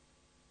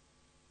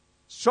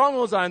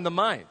 Strongholds are in the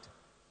mind.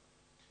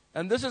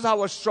 And this is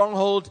how a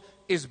stronghold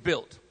is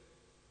built.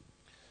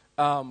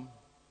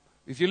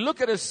 If you look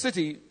at a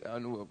city,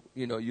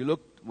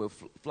 we're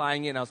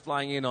flying in. I was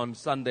flying in on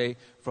Sunday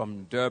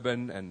from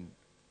Durban and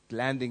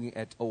landing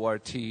at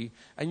ORT.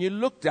 And you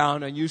look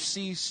down and you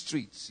see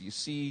streets, you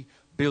see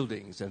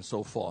buildings and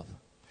so forth.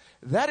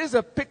 That is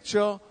a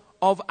picture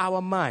of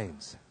our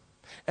minds.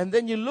 And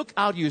then you look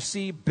out, you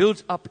see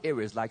built-up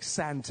areas like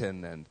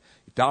Sandton and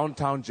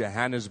downtown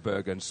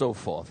Johannesburg and so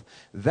forth.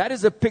 That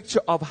is a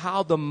picture of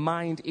how the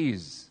mind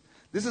is.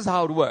 This is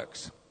how it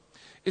works.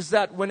 Is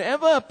that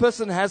whenever a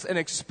person has an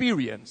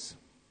experience,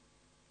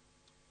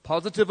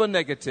 positive or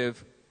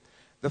negative,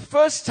 the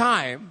first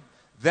time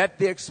that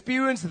they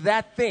experience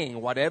that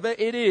thing, whatever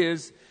it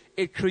is,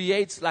 it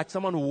creates like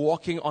someone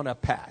walking on a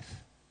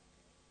path.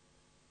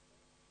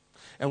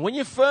 And when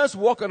you first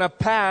walk on a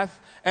path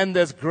and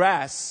there's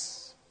grass,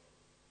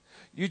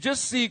 you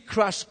just see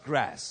crushed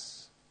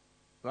grass,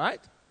 right?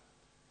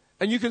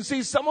 And you can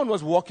see someone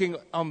was walking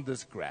on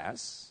this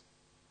grass.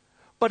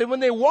 But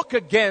when they walk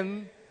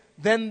again,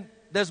 then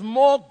there's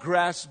more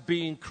grass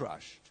being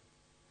crushed.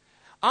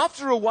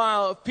 After a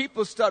while, if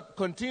people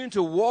continue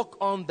to walk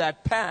on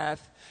that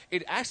path,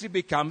 it actually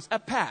becomes a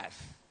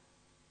path.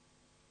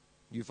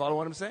 You follow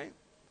what I'm saying?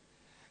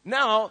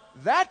 Now,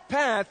 that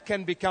path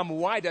can become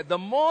wider. The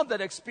more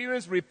that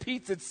experience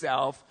repeats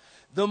itself,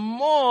 the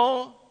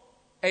more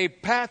a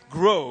path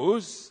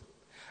grows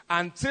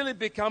until it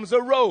becomes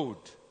a road.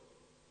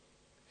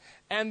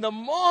 And the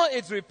more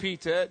it's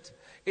repeated,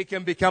 it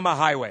can become a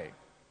highway.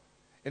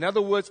 In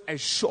other words, a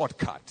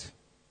shortcut.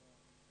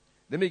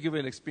 Let me give you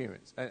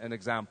an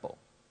example.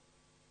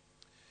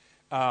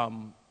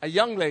 A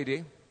young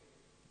lady,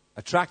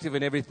 attractive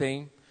and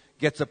everything,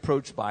 gets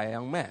approached by a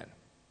young man.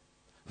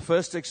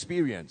 First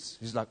experience,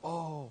 he's like,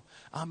 oh,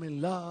 I'm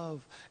in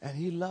love, and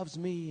he loves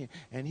me,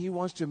 and he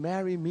wants to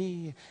marry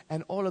me,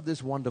 and all of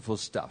this wonderful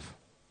stuff.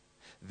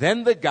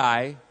 Then the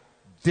guy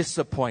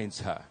disappoints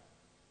her.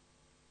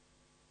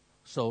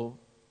 So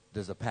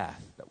there's a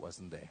path that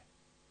wasn't there.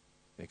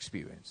 An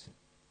experience.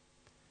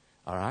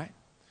 All right?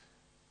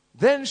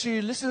 Then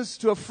she listens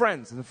to her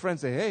friends, and the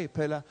friends say, hey,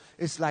 Pella,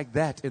 it's like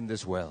that in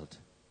this world.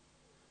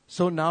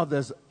 So now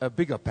there's a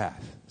bigger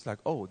path. It's like,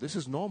 oh, this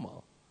is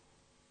normal.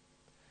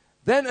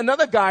 Then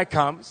another guy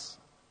comes,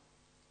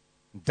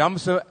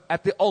 dumps her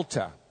at the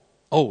altar.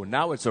 Oh,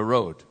 now it's a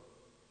road.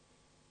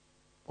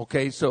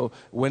 Okay, so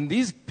when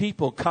these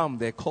people come,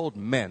 they're called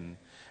men,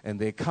 and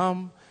they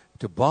come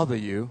to bother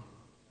you,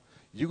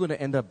 you're going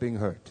to end up being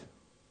hurt.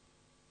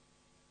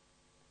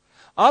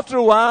 After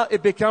a while,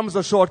 it becomes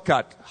a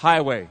shortcut,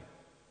 highway.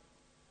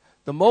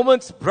 The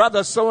moment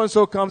brother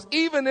so-and-so comes,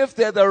 even if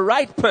they're the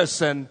right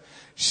person,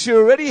 she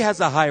already has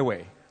a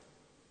highway.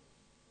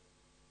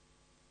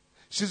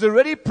 She's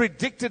already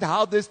predicted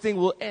how this thing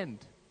will end.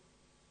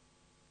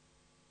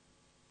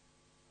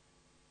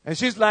 And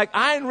she's like,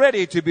 I ain't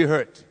ready to be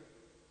hurt.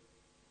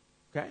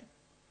 Okay?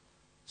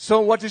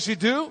 So what does she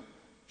do?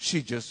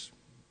 She just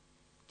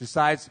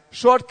decides,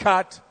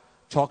 shortcut,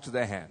 talk to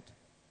their hand.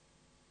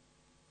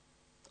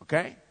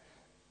 Okay?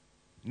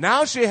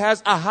 Now she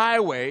has a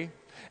highway,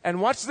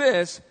 and watch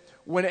this.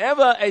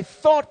 Whenever a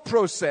thought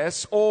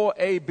process or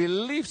a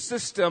belief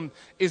system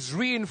is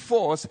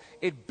reinforced,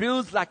 it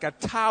builds like a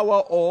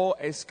tower or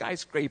a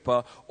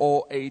skyscraper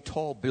or a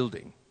tall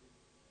building.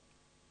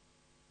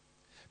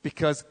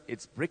 Because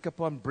it's brick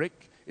upon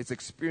brick, it's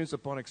experience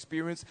upon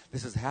experience.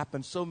 This has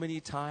happened so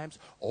many times,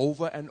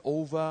 over and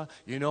over.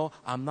 You know,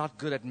 I'm not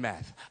good at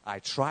math. I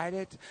tried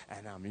it,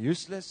 and I'm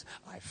useless.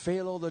 I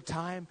fail all the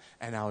time,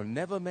 and I'll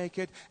never make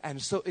it.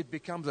 And so it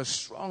becomes a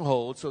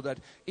stronghold, so that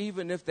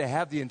even if they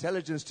have the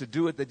intelligence to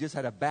do it, they just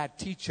had a bad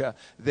teacher,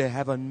 they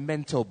have a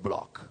mental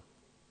block.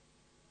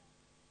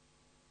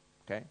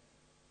 Okay?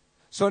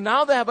 So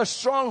now they have a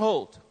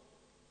stronghold.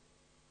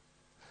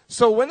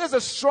 So when there's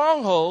a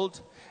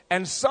stronghold,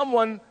 and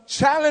someone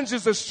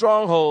challenges the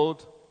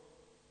stronghold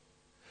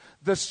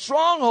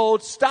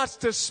starts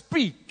to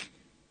speak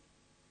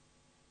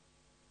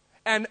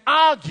and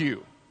argue.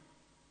 You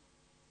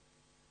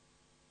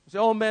say,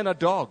 all men are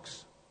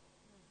dogs.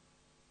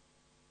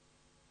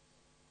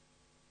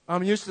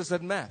 I'm useless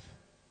at math.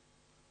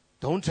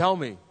 Don't tell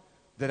me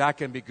that I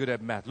can be good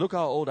at math. Look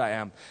how old I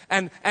am.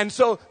 And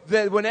so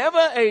whenever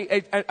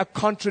a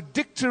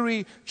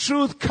contradictory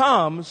truth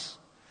comes,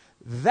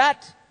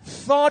 that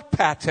thought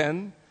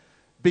pattern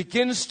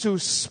begins to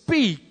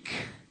speak.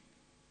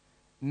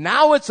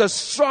 Now it's a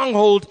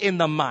stronghold in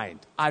the mind.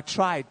 I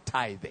tried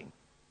tithing.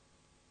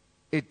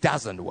 It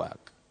doesn't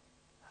work.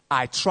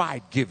 I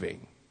tried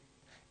giving.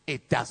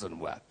 It doesn't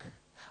work.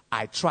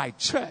 I tried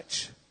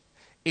church.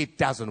 It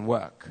doesn't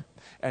work.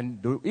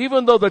 And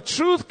even though the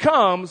truth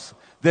comes,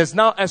 there's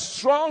now a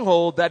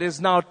stronghold that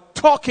is now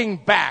talking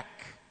back.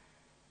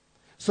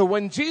 So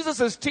when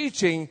Jesus is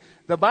teaching,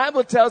 the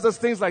Bible tells us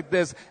things like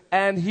this,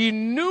 and he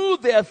knew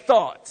their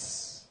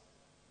thoughts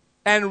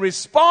and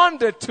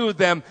responded to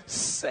them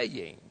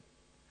saying.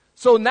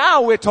 So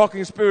now we're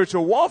talking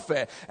spiritual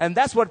warfare, and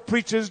that's what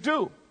preachers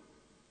do.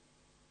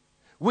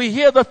 We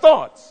hear the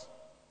thoughts,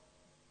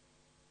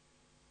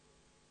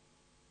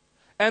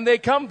 and they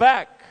come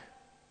back,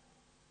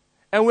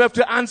 and we have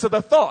to answer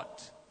the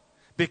thought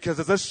because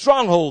there's a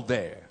stronghold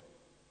there.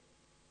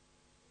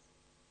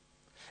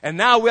 And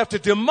now we have to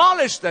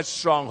demolish that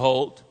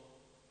stronghold,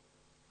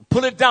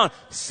 pull it down.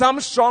 Some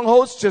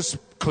strongholds just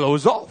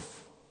close off.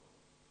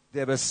 They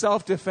have a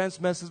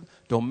self-defense message.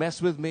 Don't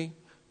mess with me.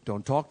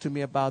 Don't talk to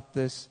me about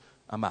this.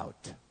 I'm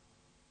out.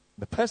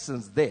 The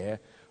person's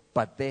there,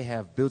 but they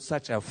have built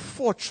such a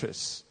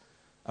fortress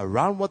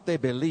around what they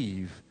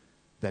believe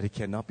that it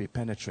cannot be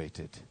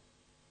penetrated.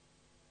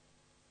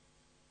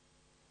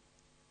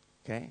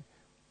 Okay?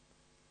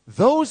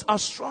 Those are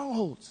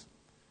strongholds.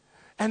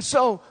 And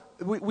so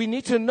we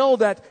need to know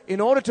that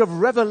in order to have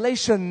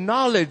revelation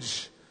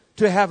knowledge,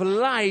 to have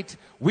light,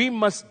 we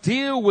must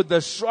deal with the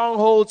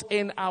strongholds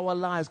in our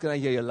lives. Can I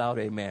hear you loud?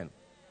 Amen.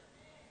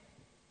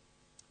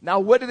 Now,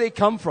 where do they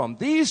come from?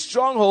 These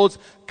strongholds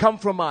come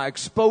from our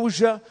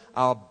exposure,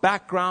 our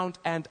background,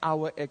 and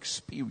our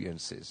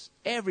experiences.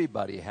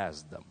 Everybody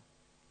has them.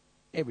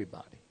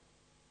 Everybody.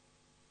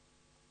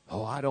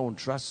 Oh, I don't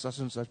trust such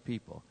and such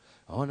people.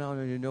 Oh, no,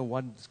 you know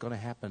what's going to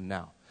happen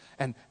now.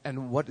 And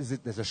what is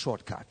it? There's a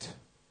shortcut.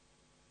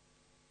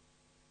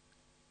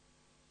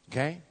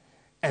 Okay?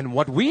 And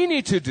what we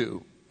need to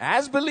do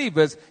as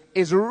believers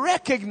is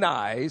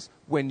recognize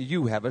when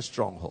you have a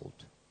stronghold.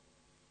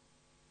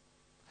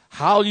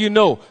 How you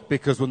know?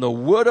 Because when the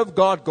word of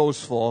God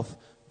goes forth,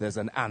 there's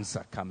an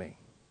answer coming.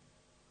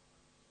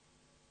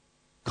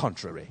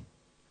 Contrary,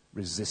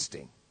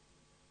 resisting.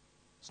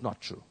 It's not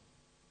true.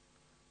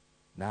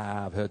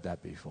 Nah, I've heard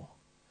that before.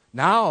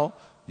 Now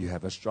you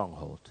have a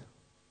stronghold.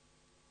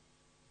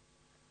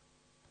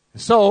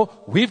 So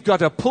we've got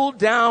to pull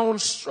down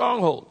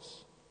strongholds.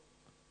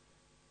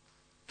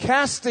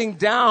 Casting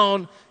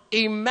down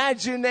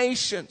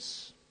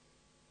imaginations,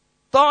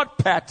 thought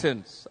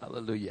patterns.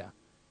 Hallelujah.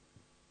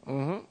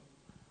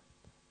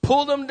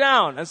 Pull them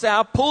down and say,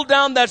 I'll pull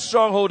down that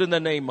stronghold in the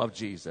name of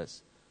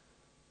Jesus.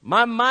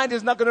 My mind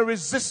is not going to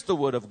resist the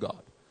word of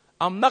God.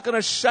 I'm not going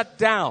to shut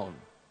down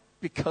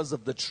because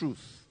of the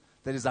truth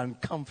that is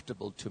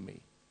uncomfortable to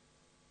me.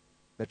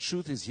 The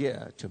truth is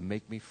here to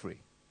make me free,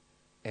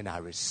 and I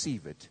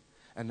receive it.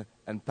 And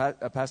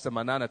Pastor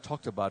Manana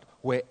talked about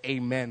where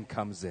amen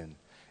comes in.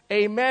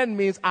 Amen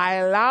means I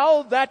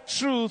allow that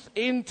truth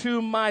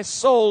into my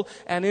soul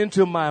and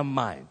into my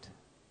mind.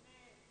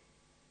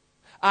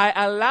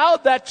 I allow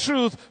that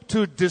truth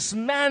to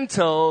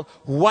dismantle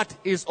what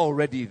is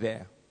already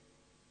there.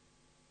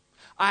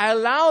 I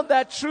allow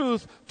that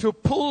truth to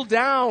pull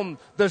down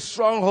the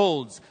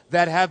strongholds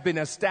that have been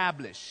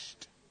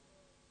established.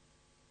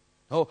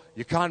 Oh,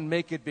 you can't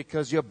make it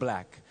because you're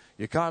black.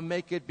 You can't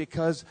make it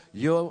because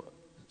you're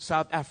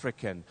South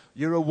African,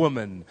 you're a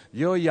woman,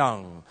 you're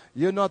young,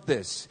 you're not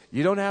this,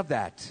 you don't have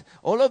that.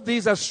 All of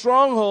these are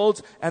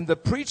strongholds, and the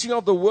preaching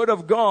of the Word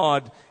of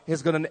God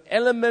has got an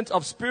element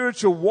of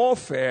spiritual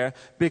warfare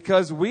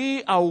because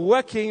we are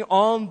working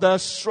on the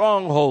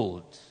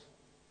stronghold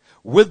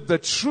with the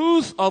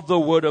truth of the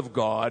Word of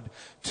God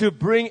to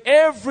bring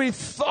every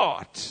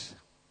thought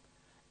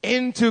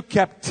into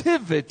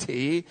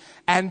captivity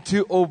and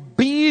to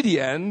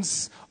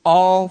obedience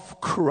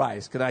of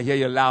Christ. Can I hear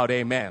you loud?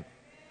 Amen.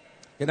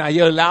 Can I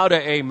hear louder?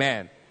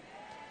 Amen.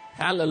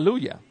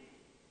 Hallelujah.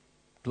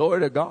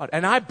 Glory to God.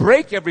 And I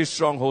break every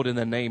stronghold in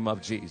the name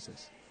of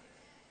Jesus.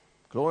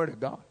 Glory to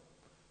God.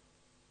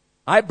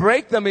 I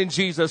break them in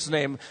Jesus'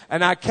 name,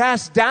 and I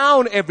cast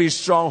down every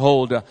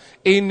stronghold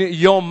in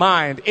your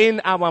mind,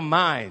 in our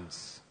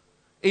minds,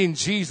 in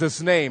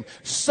Jesus' name,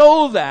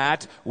 so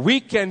that we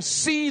can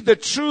see the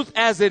truth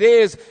as it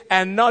is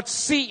and not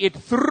see it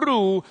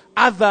through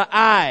other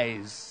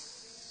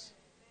eyes.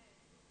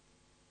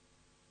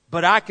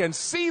 But I can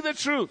see the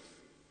truth.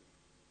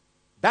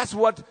 That's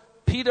what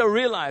Peter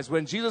realized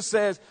when Jesus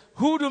says,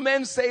 "Who do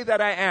men say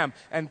that I am?"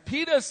 And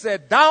Peter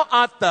said, "Thou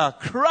art the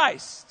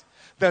Christ,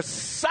 the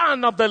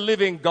Son of the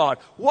living God."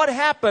 What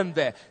happened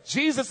there?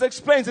 Jesus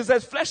explains, he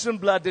says, flesh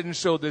and blood didn't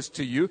show this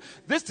to you.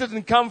 This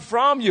didn't come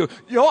from you.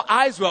 Your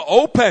eyes were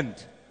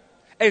opened.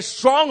 A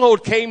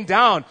stronghold came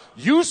down.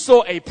 You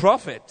saw a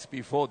prophet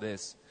before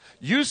this.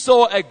 You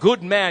saw a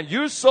good man.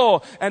 You saw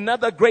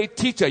another great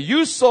teacher.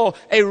 You saw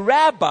a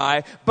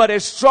rabbi, but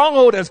a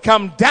stronghold has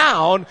come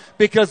down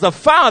because the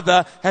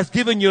Father has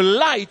given you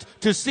light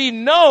to see,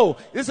 no,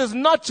 this is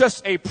not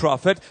just a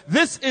prophet.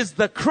 This is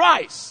the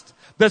Christ,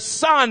 the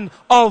Son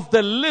of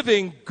the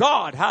living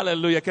God.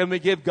 Hallelujah. Can we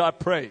give God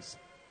praise?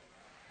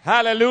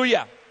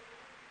 Hallelujah.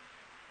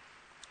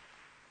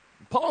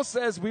 Paul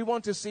says we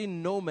want to see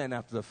no man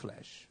after the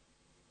flesh,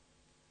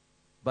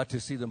 but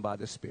to see them by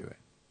the Spirit.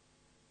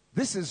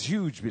 This is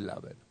huge,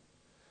 beloved.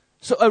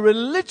 So a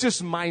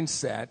religious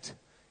mindset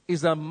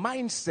is a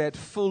mindset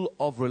full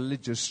of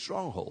religious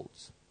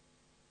strongholds,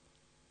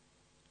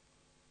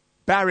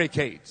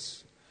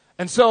 barricades.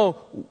 And so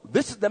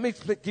let me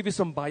give you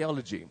some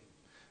biology.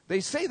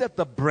 They say that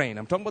the brain,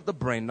 I'm talking about the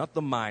brain, not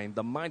the mind.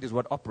 The mind is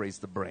what operates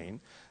the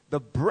brain. The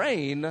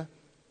brain,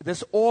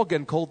 this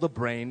organ called the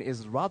brain,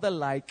 is rather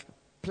like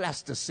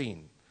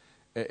plasticine.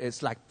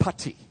 It's like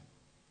putty.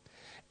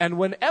 And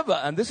whenever,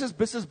 and this is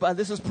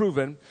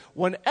proven,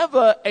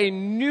 whenever a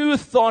new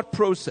thought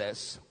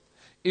process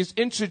is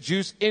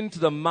introduced into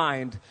the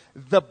mind,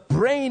 the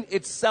brain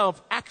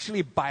itself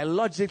actually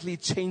biologically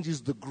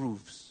changes the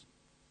grooves.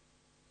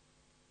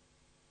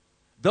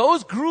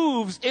 Those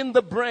grooves in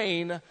the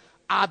brain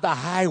are the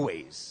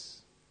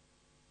highways.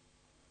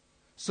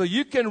 So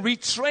you can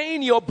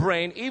retrain your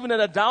brain, even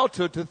in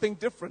adulthood, to think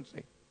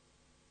differently.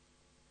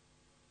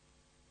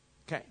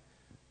 Okay.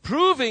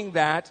 Proving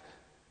that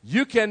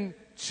you can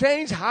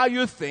change how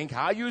you think,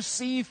 how you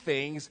see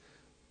things,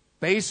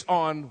 based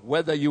on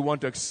whether you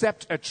want to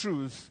accept a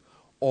truth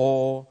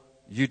or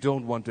you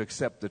don't want to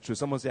accept the truth.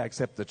 Someone say, "I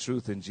accept the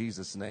truth in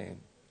Jesus'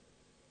 name."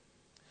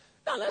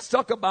 Now let's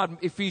talk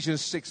about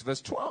Ephesians 6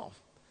 verse 12.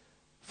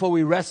 "For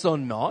we wrestle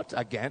not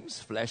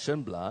against flesh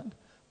and blood,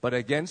 but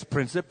against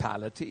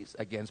principalities,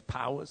 against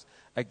powers,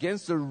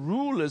 against the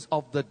rulers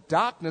of the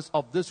darkness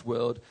of this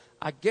world,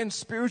 against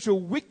spiritual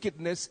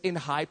wickedness in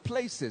high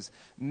places."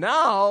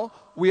 Now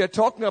we are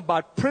talking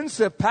about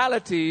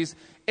principalities,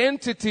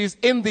 entities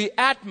in the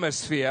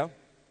atmosphere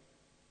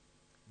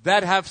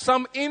that have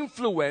some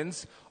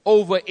influence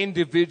over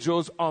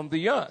individuals on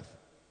the earth.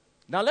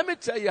 Now let me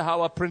tell you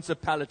how a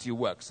principality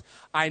works.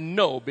 I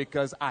know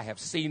because I have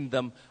seen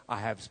them. I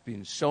have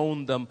been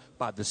shown them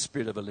by the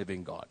Spirit of the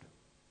living God.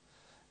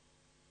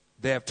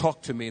 They have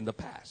talked to me in the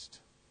past.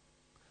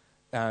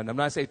 And when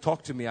I say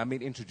talk to me, I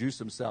mean introduce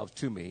themselves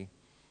to me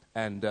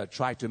and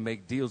try to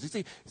make deals.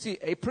 You see,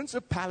 a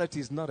principality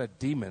is not a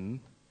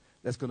demon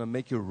that's going to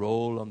make you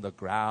roll on the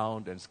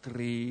ground and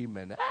scream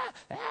and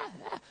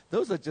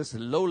Those are just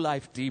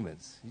low-life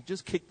demons. You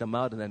just kick them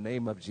out in the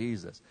name of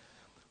Jesus.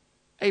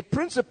 A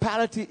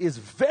principality is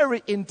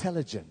very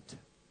intelligent.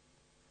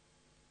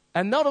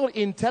 And not only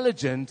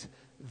intelligent,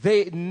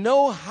 they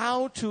know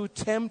how to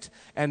tempt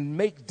and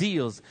make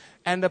deals.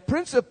 And a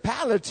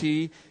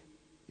principality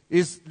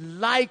is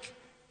like,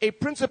 a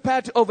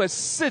principality of a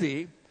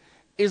city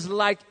is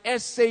like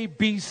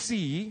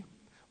SABC,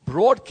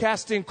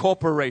 Broadcasting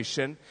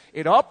Corporation.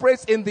 It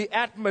operates in the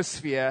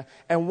atmosphere.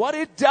 And what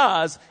it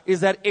does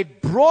is that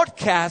it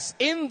broadcasts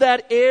in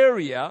that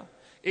area,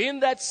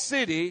 in that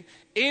city,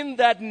 in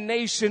that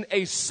nation,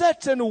 a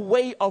certain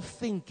way of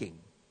thinking.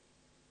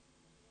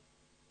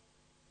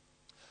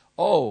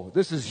 Oh,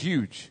 this is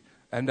huge.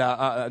 And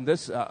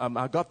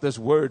I got this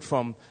word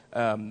from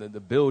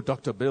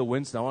Dr. Bill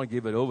Winston. I want to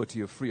give it over to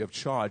you free of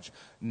charge.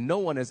 No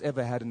one has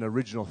ever had an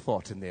original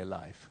thought in their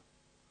life.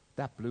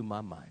 That blew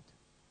my mind.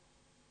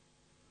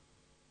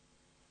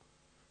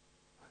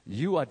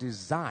 You are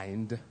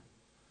designed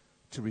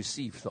to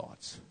receive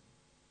thoughts,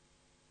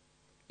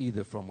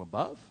 either from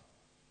above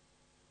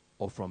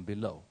or from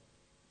below.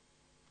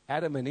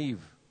 Adam and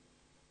Eve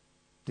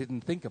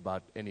didn't think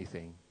about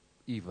anything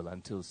evil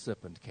until the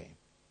serpent came.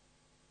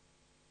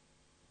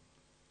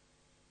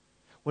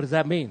 What does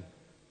that mean?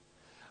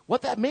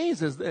 What that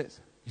means is this.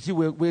 You see,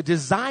 we're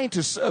designed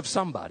to serve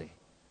somebody.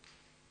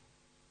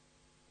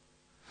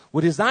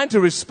 We're designed to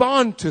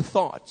respond to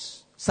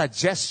thoughts,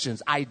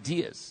 suggestions,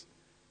 ideas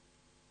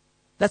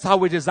That's how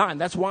we're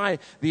designed. That's why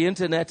the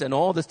internet and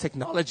all this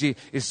technology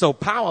is so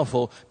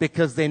powerful,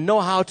 because they know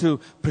how to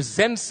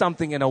present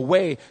something in a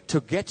way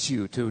to get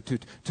you,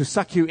 to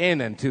suck you in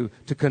and to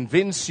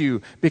convince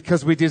you,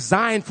 because we're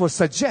designed for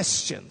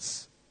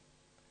suggestions.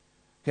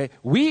 Okay?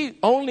 We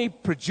only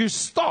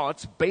produce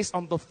thoughts based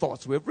on the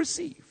thoughts we've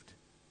received.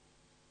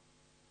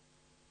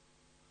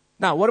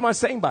 Now, what am I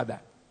saying by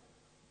that?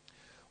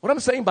 What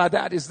I'm saying by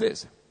that is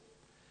this.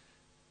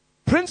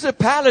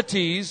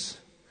 Principalities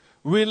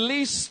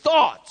release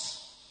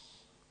thoughts.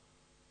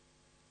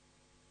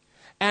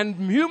 And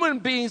human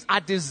beings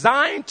are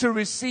designed to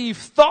receive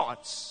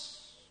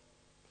thoughts.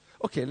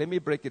 Okay, let me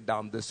break it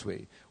down this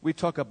way. We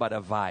talk about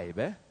a vibe,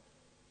 eh?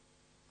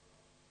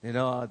 You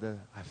know,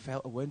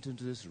 I went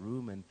into this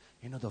room and,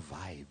 the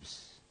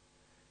vibes.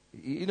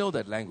 You know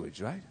that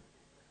language, right?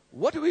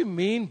 What do we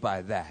mean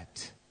by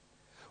that?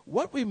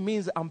 What we mean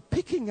is I'm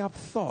picking up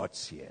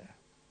thoughts here.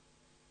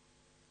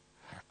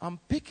 I'm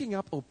picking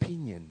up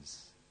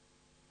opinions.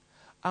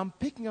 I'm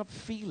picking up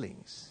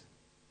feelings.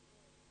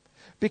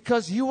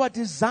 Because you are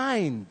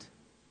designed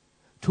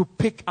to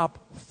pick up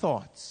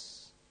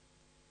thoughts.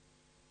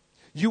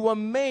 You are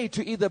made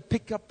to either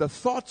pick up the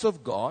thoughts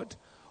of God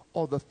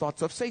or the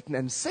thoughts of Satan.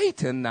 And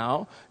Satan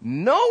now,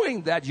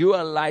 knowing that you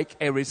are like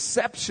a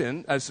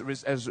receptive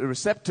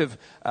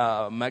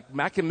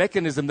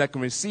mechanism that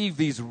can receive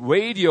these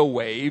radio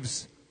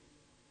waves,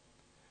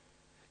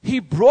 he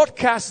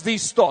broadcasts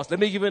these thoughts. Let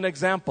me give you an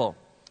example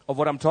of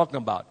what I'm talking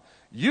about.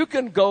 You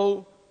can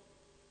go,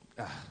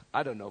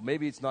 I don't know,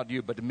 maybe it's not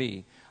you, but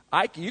me.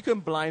 You can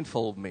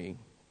blindfold me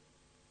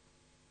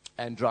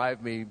and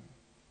drive me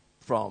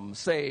from,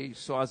 say,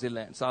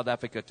 Swaziland, South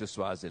Africa to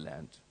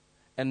Swaziland,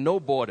 and no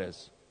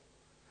borders.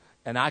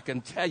 And I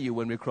can tell you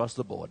when we cross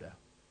the border.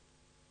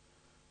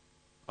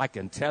 I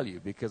can tell you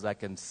because I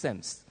can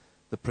sense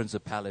the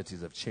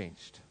principalities have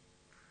changed.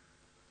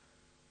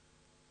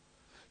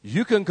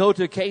 You can go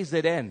to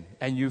KZN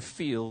and you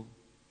feel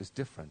it's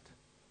different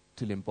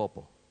to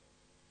Limpopo.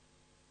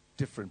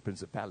 Different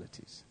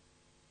principalities.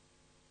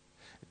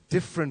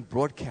 Different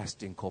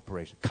broadcasting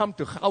corporation. Come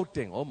to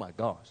Gauteng, oh my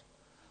gosh.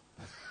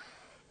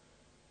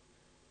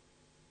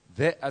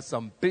 There are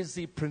some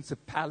busy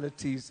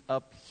principalities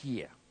up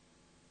here.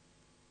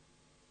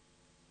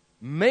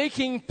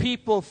 Making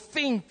people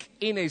think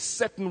in a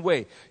certain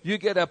way. You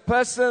get a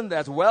person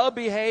that's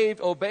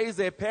well-behaved, obeys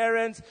their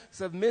parents,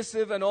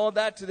 submissive and all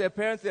that to their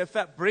parents. They're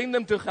fat. Bring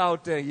them to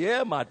Gauteng.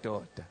 Yeah, my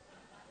daughter.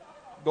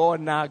 Go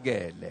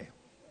nagele.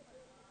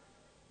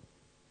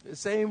 The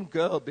same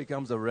girl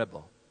becomes a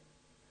rebel.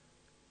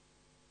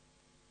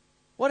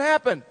 What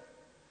happened?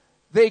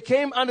 They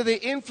came under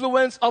the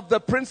influence of the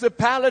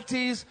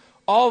principalities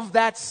of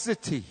that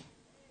city,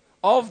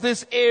 of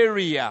this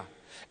area.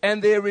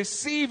 And they're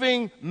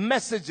receiving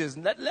messages,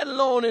 let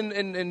alone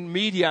in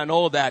media and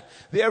all that.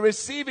 They're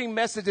receiving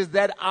messages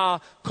that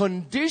are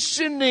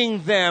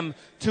conditioning them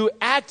to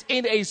act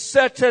in a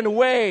certain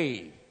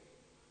way.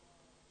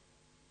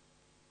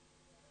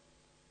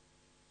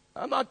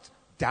 I'm not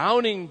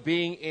downing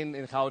being in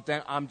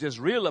Gauteng. I'm just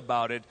real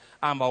about it.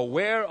 I'm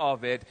aware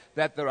of it,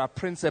 that there are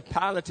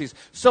principalities.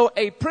 So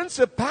a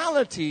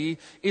principality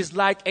is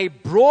like a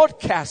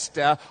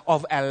broadcaster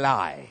of a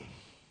lie.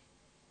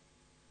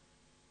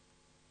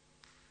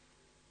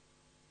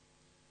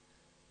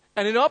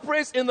 And it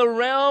operates in the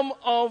realm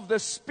of the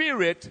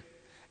spirit,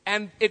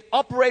 and it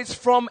operates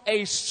from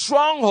a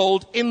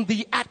stronghold in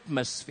the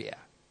atmosphere.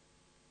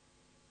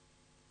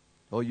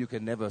 Oh, you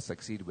can never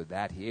succeed with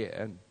that here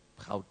in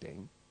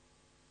Gauteng.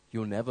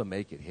 You'll never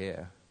make it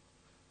here.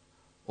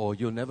 Or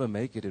you'll never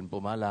make it in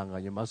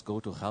Mpumalanga. You must go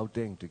to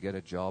Gauteng to get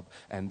a job.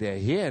 And they're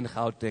here in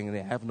Gauteng and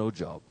they have no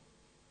job.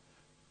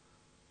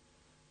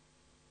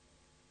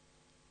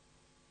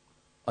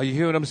 Are you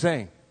hearing what I'm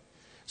saying?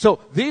 So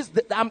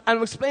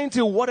I'm explaining to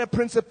you what a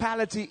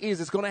principality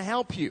is. It's going to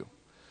help you.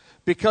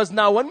 Because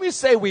now when we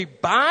say we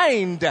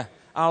bind,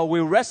 we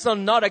wrestle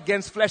not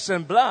against flesh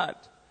and blood,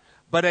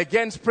 but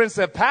against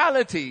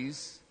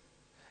principalities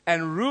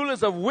and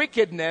rulers of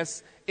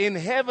wickedness in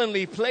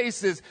heavenly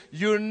places,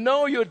 you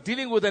know you're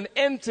dealing with an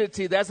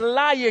entity that's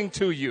lying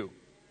to you.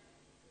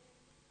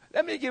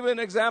 Let me give you an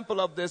example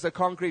of this, a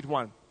concrete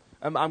one.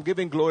 I'm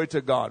giving glory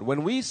to God.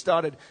 When we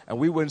started, and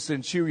we were in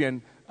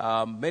Centurion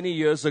many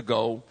years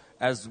ago,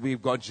 as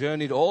we've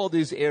journeyed all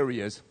these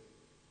areas,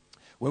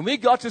 when we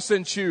got to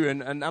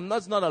Centurion, and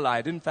that's not a lie,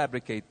 I didn't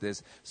fabricate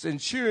this,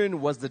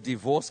 Centurion was the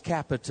divorce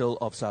capital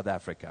of South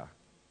Africa.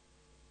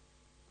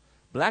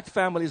 Black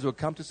families would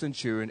come to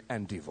Centurion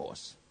and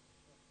divorce.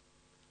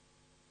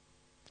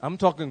 I'm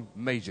talking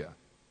major.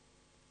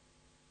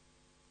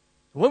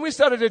 When we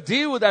started to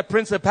deal with that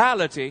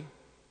principality,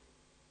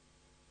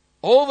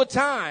 over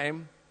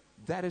time,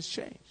 that has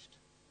changed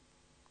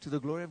to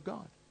the glory of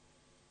God.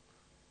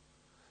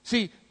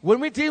 See, when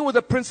we deal with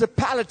a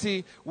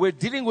principality, we're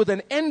dealing with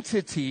an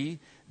entity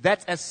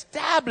that's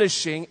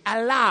establishing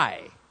a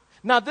lie.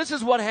 Now, this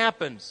is what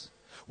happens.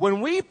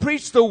 When we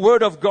preach the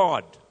word of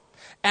God,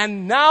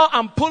 and now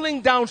I'm pulling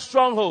down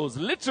strongholds,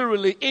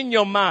 literally in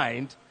your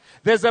mind,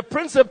 There's a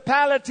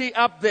principality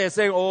up there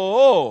saying,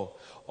 oh,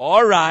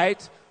 all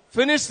right,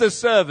 finish the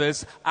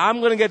service. I'm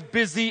going to get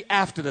busy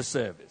after the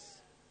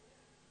service.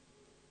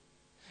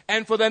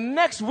 And for the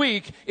next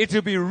week, it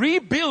will be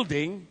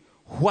rebuilding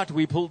what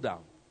we pulled down.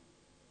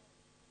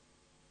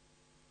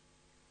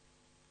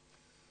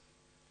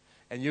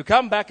 And you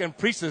come back and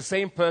preach to the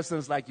same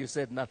persons like you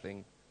said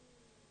nothing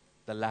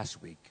the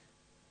last week.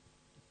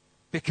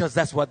 Because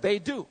that's what they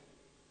do.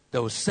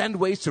 They'll send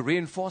ways to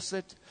reinforce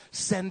it,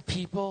 send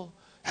people.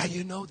 Hey,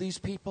 you know these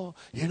people?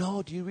 You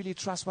know, do you really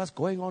trust what's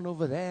going on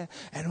over there?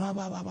 And blah,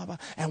 blah, blah, blah, blah.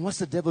 And what's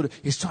the devil do?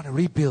 He's trying to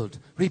rebuild.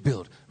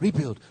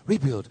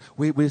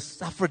 We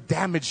suffer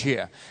damage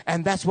here.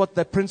 And that's what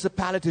the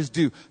principalities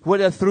do.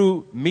 Whether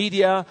through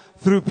media,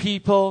 through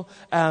people.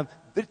 That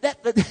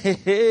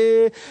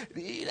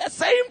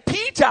same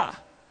Peter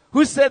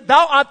who said,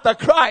 thou art the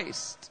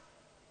Christ,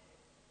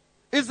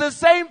 is the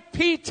same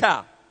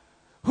Peter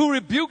who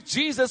rebuked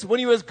Jesus when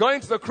he was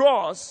going to the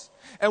cross.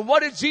 And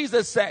what did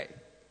Jesus say?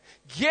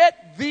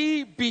 Get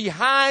thee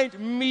behind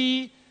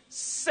me,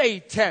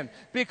 Satan.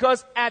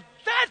 Because at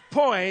that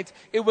point,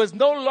 it was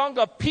no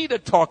longer Peter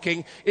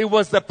talking. It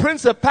was the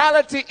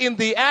principality in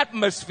the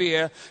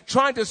atmosphere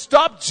trying to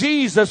stop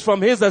Jesus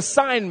from his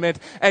assignment.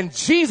 And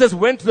Jesus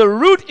went to the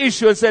root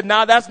issue and said,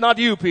 "Now that's not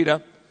you,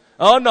 Peter.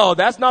 Oh no,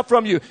 that's not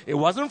from you. It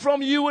wasn't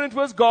from you when it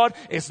was God.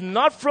 It's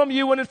not from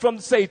you when it's from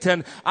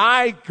Satan.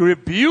 I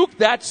rebuke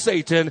that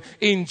Satan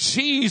in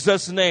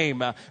Jesus'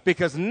 name.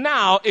 Because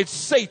now it's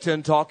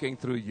Satan talking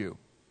through you."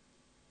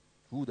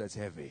 Ooh, that's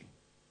heavy.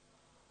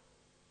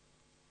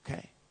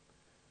 Okay.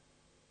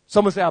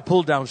 Someone say, "I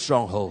pull down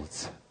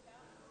strongholds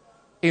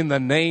in the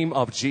name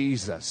of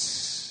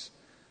Jesus."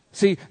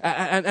 See,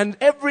 and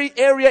every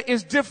area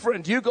is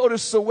different. You go to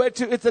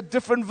Soweto, it's a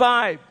different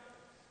vibe.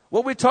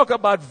 When we talk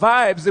about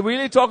vibes, we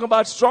really talk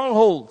about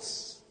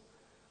strongholds.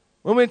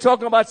 When we're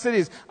talking about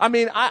cities, I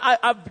mean,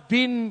 I've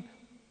been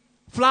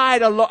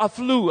I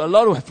flew a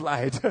lot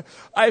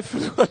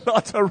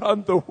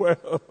around the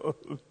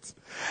world.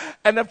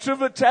 And I've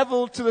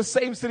traveled to the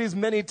same cities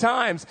many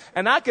times.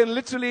 And I can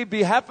literally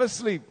be half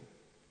asleep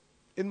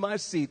in my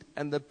seat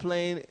and the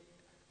plane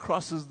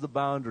crosses the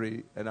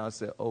boundary and I'll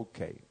say,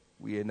 okay,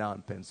 we are now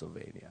in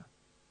Pennsylvania.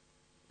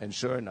 And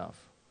sure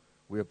enough,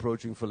 we're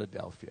approaching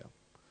Philadelphia.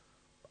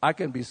 I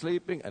can be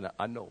sleeping and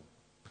I know.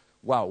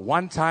 Wow,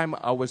 one time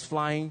I was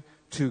flying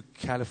to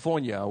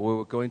California. I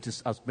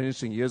was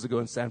ministering years ago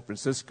in San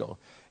Francisco.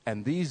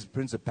 And these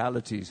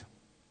principalities,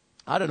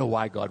 I don't know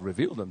why God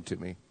revealed them to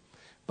me.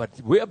 But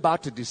we're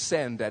about to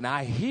descend and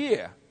I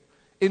hear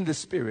in the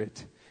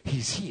spirit,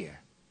 He's here.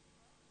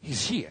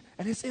 He's here.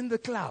 And it's in the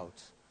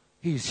clouds.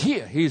 He's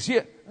here. He's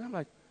here. And I'm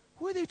like,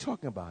 who are they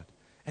talking about?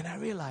 And I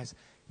realize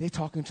they're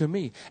talking to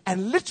me.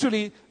 And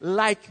literally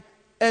like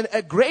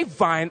a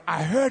grapevine,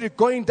 I heard it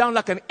going down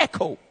like an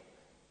echo.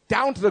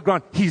 Down to the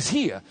ground. He's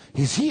here.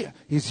 He's here.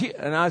 He's here.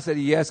 And I said,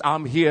 yes,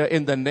 I'm here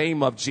in the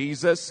name of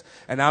Jesus.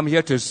 And I'm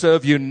here to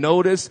serve you.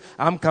 Notice,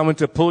 I'm coming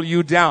to pull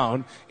you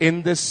down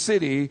in the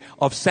city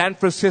of San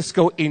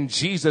Francisco in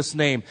Jesus'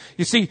 name.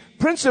 You see,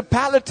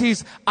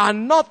 principalities are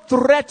not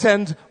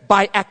threatened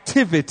by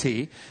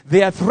activity.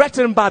 They are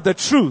threatened by the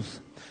truth.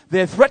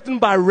 They're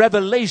threatened by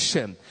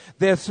revelation.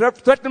 They're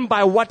threatened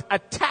by what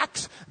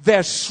attacks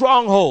their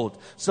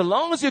stronghold. So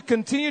long as you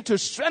continue to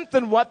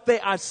strengthen what they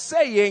are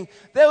saying,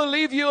 they will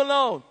leave you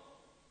alone.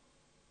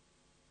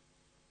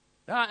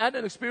 Now, I had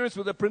an experience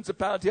with a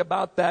principality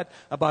about that,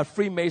 about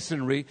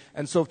Freemasonry,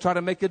 and so tried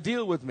to make a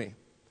deal with me.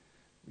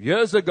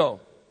 Years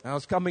ago, I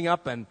was coming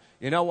up and,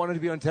 I wanted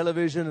to be on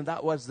television, and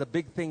that was the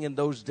big thing in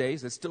those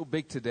days. It's still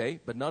big today,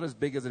 but not as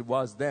big as it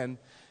was then.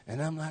 And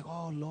I'm like,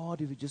 oh,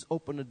 Lord, if you just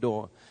open the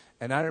door.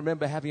 And I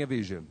remember having a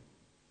vision.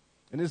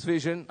 In this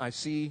vision, I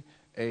see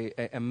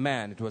a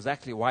man. It was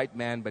actually a white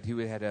man, but he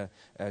had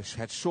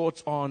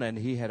shorts on and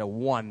he had a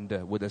wand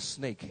with a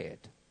snake head.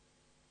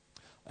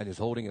 And he's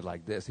holding it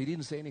like this. He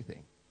didn't say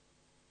anything.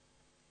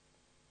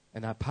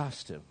 And I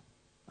passed him.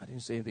 I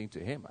didn't say anything to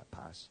him. I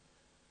passed.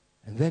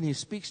 And then he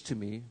speaks to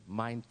me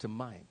mind to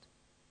mind.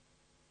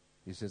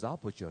 He says, I'll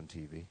put you on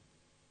TV.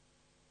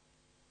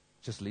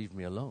 Just leave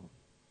me alone.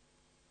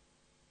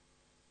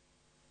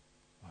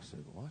 I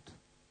said, what?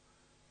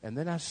 And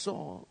then I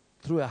saw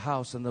through a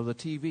house and there was a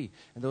TV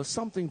and there was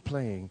something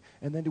playing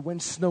and then it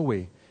went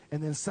snowy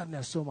and then suddenly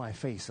I saw my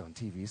face on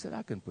TV. He said,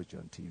 I can put you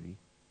on TV.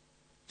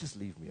 Just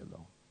leave me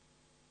alone.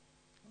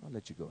 I'll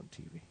let you go on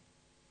TV.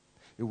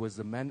 It was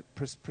the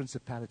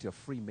principality of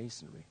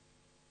Freemasonry.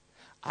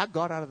 I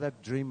got out of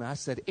that dream and I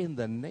said, in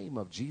the name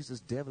of Jesus,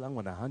 devil, I'm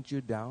going to hunt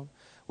you down.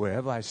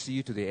 Wherever I see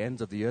you to the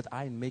ends of the earth,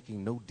 I'm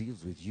making no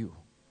deals with you.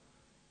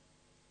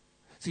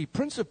 See,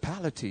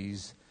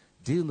 principalities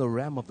deal in the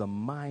realm of the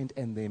mind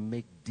and they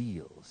make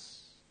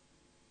deals.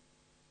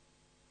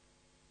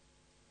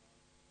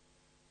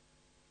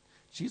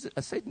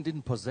 Satan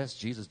didn't possess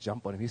Jesus,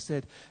 jump on him. He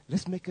said,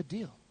 let's make a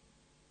deal.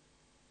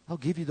 I'll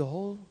give you the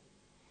whole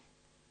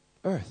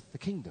earth, the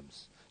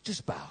kingdoms.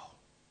 Just bow.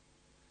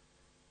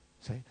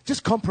 Say,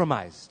 just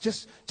compromise.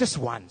 Just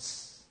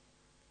once.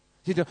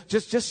 You know,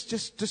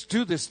 just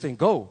do this thing.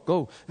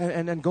 Go,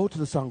 and go to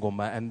the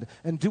Sangoma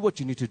and do what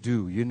you need to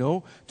do, you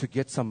know, to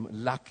get some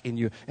luck in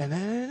you. And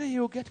then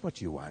you'll get what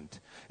you want.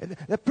 And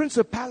the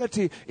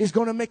principality is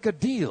going to make a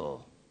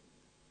deal.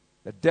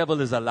 The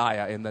devil is a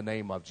liar in the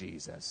name of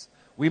Jesus.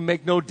 We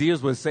make no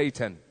deals with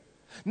Satan.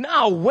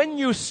 Now, when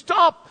you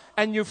stop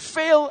and you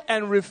fail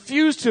and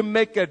refuse to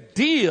make a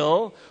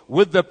deal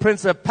with the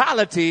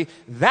principality,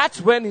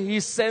 that's when he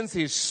sends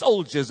his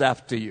soldiers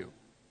after you.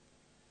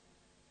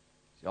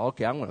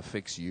 Okay, I'm going to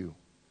fix you.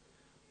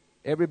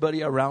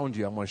 Everybody around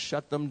you, I'm going to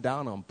shut them down.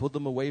 I'm going to put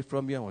them away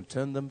from you. I'm going to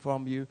turn them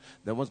from you.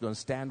 No one's going to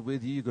stand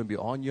with you. You're going to be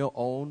on your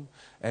own.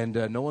 And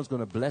no one's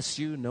going to bless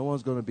you. No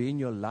one's going to be in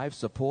your life,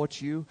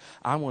 support you.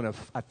 I'm going to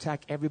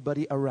attack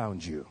everybody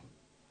around you.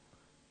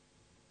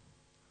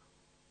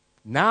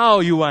 Now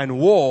you are in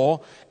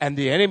war, and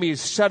the enemy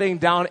is shutting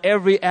down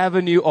every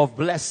avenue of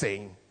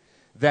blessing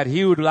that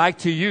he would like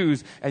to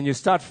use, and you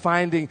start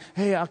finding,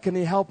 hey, how can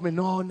he help me?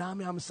 No,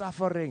 Nami, I'm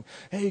suffering.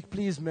 Hey,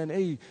 please, man.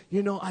 Hey,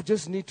 you know, I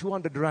just need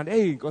 200 rand.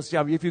 Hey,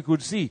 if you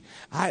could see,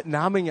 and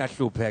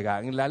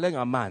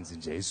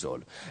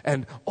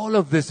all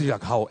of this is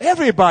like how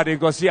everybody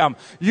goes,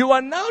 you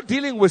are now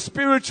dealing with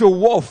spiritual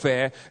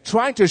warfare,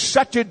 trying to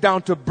shut you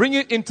down, to bring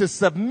you into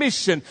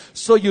submission,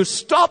 so you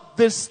stop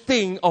this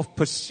thing of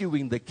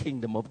pursuing the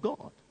kingdom of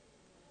God.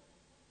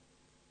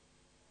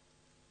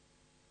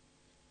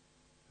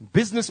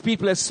 Business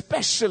people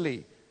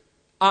especially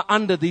are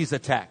under these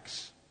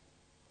attacks.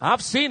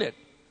 I've seen it.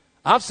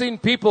 I've seen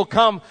people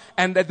come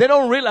and they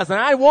don't realize. And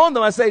I warn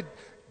them, I say,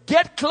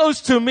 get close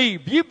to me.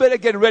 You better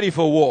get ready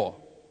for war.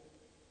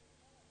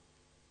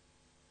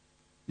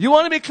 You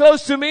want to be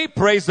close to me?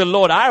 Praise the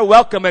Lord. I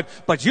welcome it.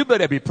 But you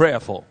better be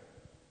prayerful.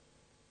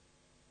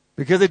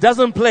 Because it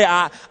doesn't play.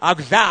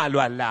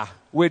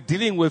 We're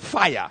dealing with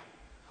fire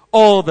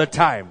all the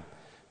time.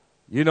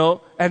 You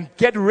know, and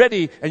get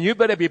ready, and you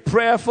better be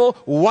prayerful,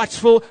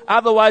 watchful,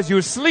 otherwise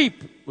you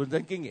sleep.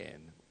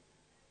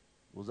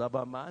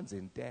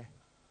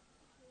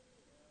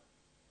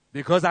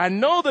 Because I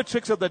know the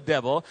tricks of the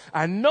devil.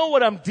 I know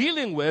what I'm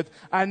dealing with.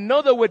 I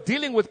know that we're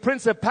dealing with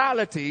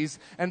principalities.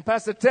 And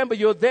Pastor Temba,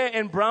 you're there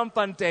in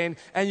Braamfontein,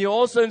 and you're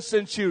also in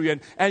Centurion,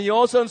 and you're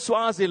also in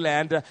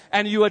Swaziland,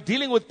 and you are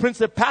dealing with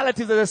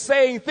principalities that are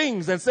saying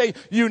things and saying,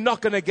 you're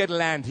not going to get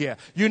land here.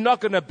 You're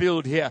not going to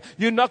build here.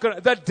 You're not going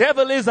to. The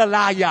devil is a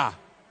liar.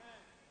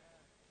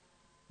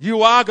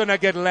 You are going to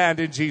get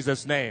land in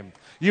Jesus' name.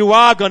 You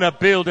are going to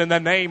build in the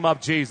name of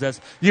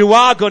Jesus. You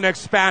are going to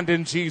expand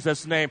in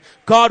Jesus' name.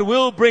 God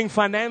will bring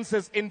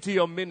finances into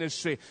your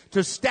ministry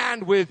to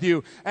stand with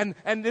you. And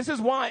this is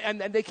why,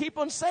 and they keep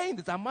on saying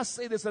this. I must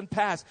say this and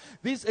pass.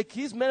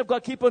 These men of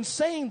God keep on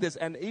saying this.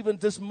 And even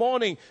this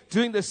morning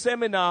during the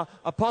seminar,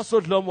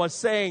 Apostle Lom was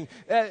saying,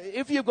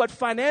 if you've got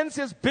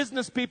finances,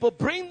 business people,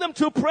 bring them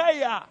to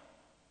prayer.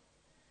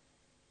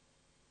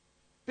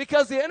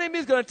 Because the enemy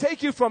is going to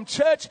take you from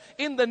church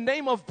in the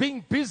name of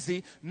being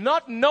busy,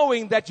 not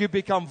knowing that you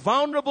become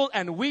vulnerable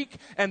and weak,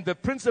 and the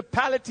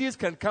principalities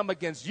can come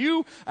against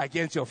you,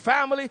 against your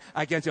family,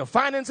 against your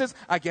finances,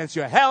 against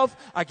your health,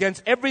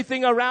 against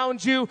everything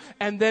around you,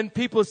 and then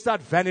people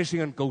start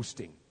vanishing and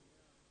ghosting.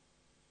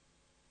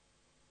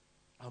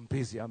 I'm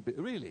busy.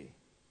 Really?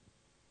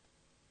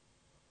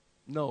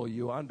 No,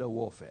 you're under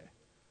warfare.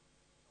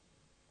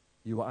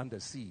 You are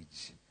under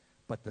siege.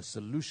 But the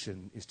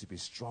solution is to be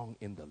strong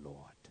in the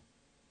Lord.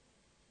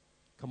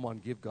 Come on,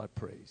 give God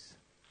praise.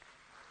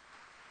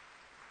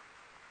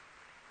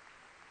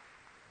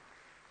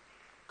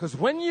 Because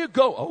when you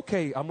go,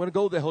 okay, I'm going to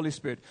go there, Holy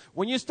Spirit.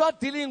 When you start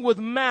dealing with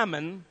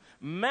mammon,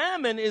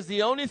 mammon is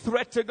the only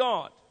threat to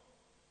God,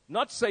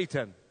 not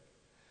Satan.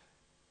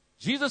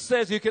 Jesus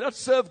says you cannot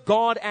serve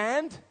God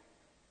and...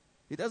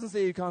 He doesn't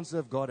say you can't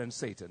serve God and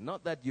Satan.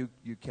 Not that you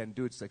can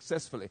do it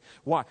successfully.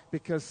 Why?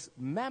 Because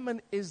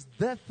mammon is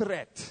the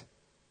threat.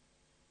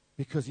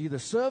 Because you either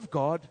serve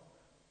God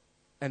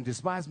and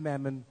despise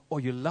mammon,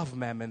 or you love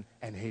mammon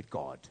and hate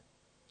God.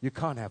 You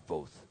can't have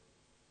both.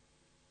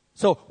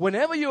 So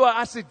whenever you are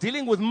actually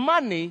dealing with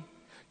money,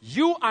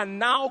 you are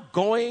now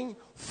going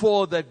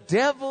for the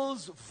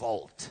devil's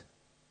vault.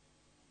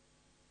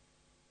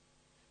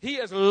 He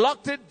has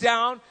locked it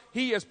down.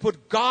 He has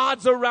put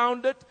guards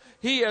around it.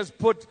 He has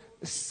put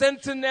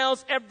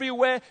sentinels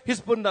everywhere.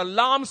 He's put an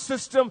alarm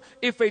system.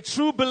 If a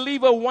true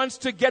believer wants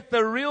to get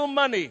the real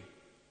money,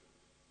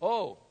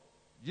 oh,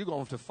 you're going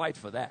to have to fight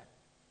for that.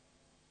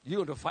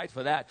 You're going to fight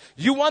for that.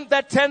 You want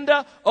that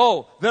tender?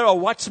 Oh, there are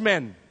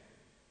watchmen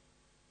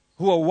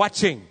who are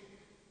watching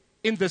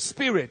in the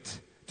spirit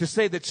to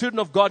say the children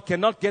of God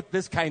cannot get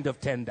this kind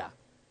of tender.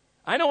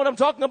 I know what I'm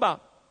talking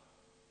about.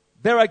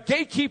 There are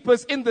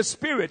gatekeepers in the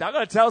spirit. I'm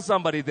going to tell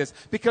somebody this.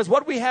 Because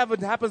what we have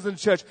and happens in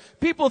church,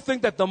 people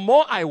think that the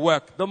more I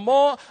work, the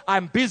more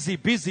I'm busy,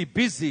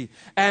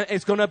 and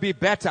it's going to be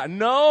better.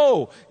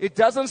 No, it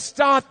doesn't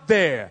start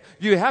there.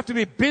 You have to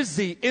be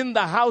busy in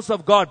the house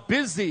of God,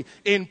 busy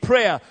in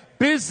prayer,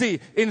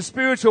 busy in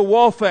spiritual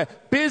warfare,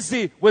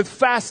 busy with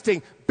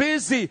fasting,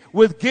 busy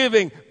with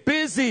giving,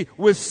 busy busy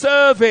with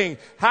serving.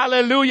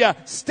 Hallelujah.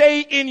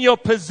 Stay in your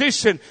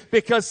position,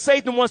 because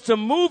Satan wants to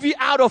move you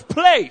out of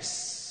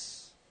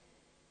place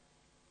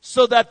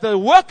so that the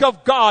work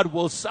of God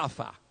will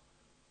suffer.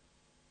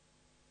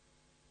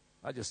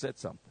 I just said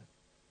something.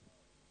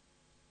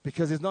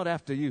 Because he's not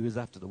after you, he's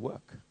after the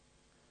work.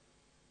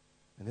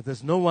 And if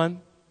there's no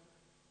one,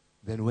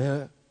 then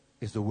where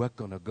is the work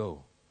going to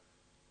go?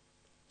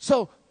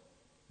 So,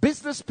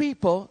 business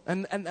people,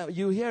 and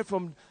you hear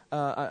from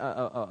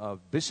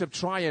Bishop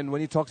Tryon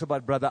when he talks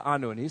about Brother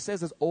Anu, and he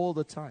says this all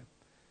the time.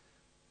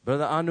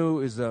 Brother Anu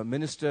is a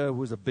minister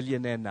who's a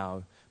billionaire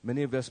now.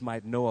 Many of us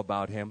might know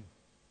about him.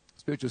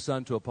 Spiritual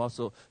son to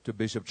apostle to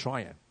Bishop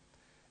Tryon.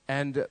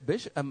 And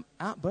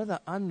Brother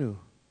Anu,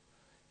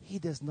 he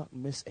does not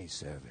miss a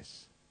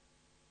service.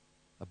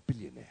 A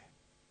billionaire.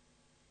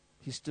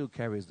 He still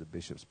carries the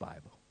bishop's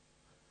Bible.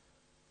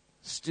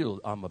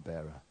 Still armor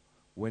bearer.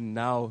 When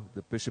now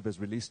the bishop has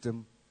released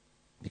him,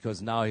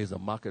 because now he's a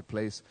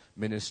marketplace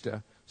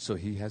minister, so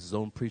he has his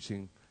own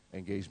preaching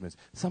engagements.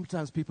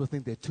 Sometimes people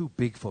think they're too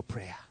big for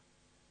prayer.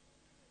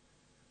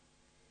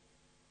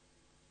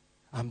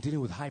 I'm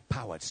dealing with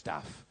high-powered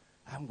stuff.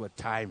 I haven't got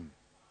time.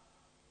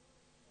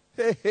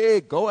 Hey,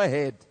 go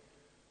ahead.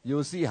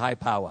 You'll see high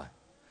power.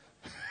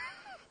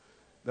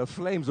 The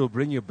flames will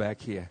bring you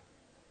back here.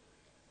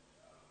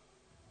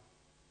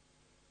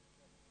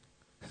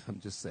 I'm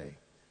just saying.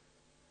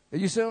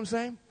 You see what I'm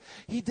saying?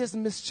 He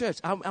doesn't miss church.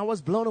 I was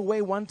blown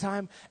away one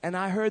time, and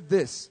I heard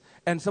this,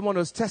 and someone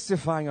was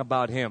testifying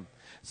about him,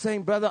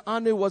 saying Brother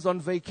Anu was on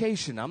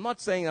vacation. I'm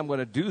not saying I'm going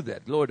to do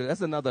that. Lord,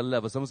 that's another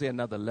level. Someone say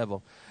another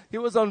level. He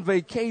was on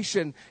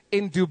vacation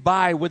in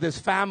Dubai with his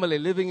family,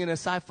 living in a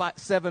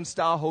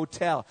 7-star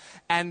hotel.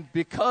 And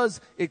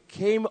because it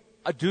came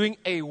during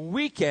a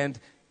weekend,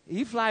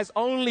 he flies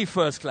only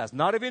first class,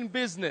 not even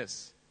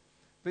business.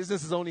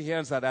 Business is only here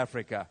in South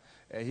Africa.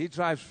 He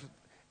drives,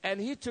 and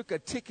he took a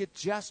ticket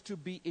just to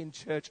be in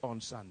church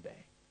on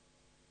Sunday.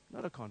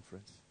 Not a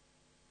conference.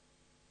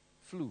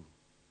 Flew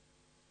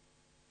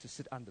to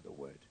sit under the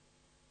word,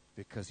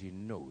 because he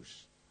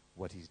knows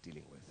what he's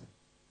dealing with.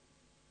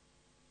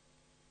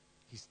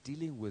 He's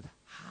dealing with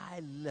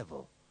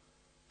high-level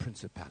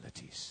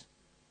principalities.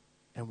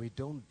 And we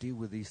don't deal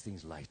with these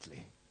things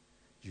lightly.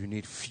 You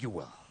need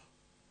fuel.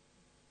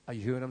 Are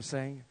you hearing what I'm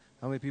saying?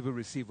 How many people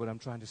receive what I'm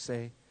trying to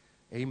say?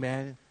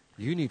 Amen.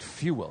 You need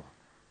fuel.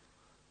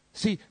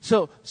 See,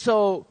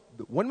 so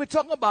when we're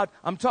talking about,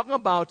 I'm talking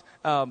about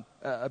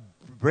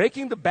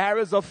breaking the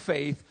barriers of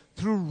faith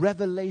through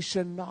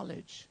revelation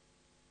knowledge.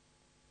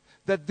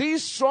 That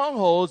these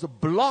strongholds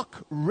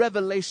block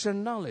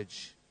revelation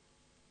knowledge.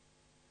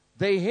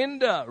 They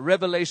hinder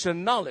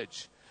revelation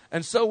knowledge.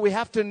 And so we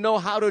have to know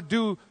how to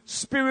do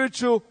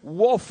spiritual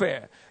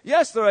warfare.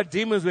 Yes, there are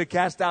demons we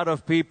cast out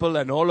of people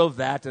and all of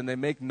that, and they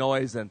make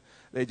noise and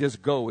they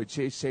just go. We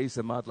chase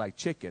them out like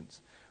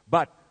chickens.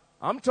 But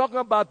I'm talking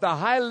about the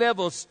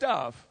high-level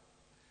stuff,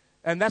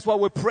 and that's why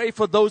we pray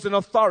for those in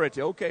authority.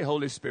 Okay,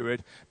 Holy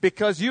Spirit,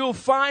 because you'll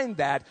find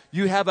that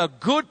you have a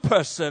good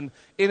person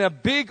in a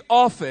big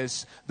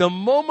office. The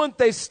moment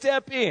they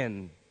step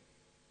in,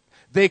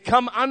 they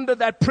come under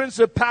that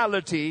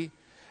principality,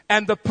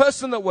 and the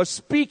person that was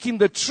speaking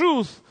the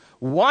truth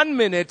 1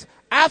 minute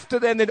after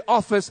they're in the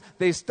office,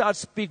 they start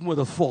speaking with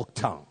a forked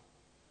tongue.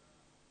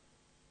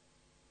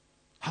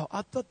 How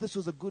I thought this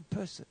was a good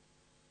person.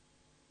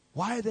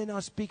 Why are they now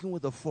speaking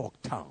with a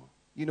forked tongue?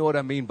 You know what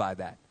I mean by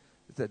that?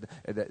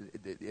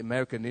 The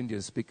American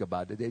Indians speak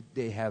about it.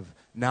 They have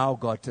now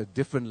got a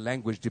different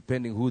language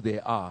depending who they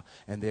are,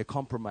 and they're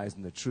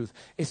compromising the truth.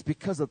 It's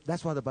because of,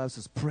 that's why the Bible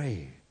says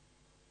pray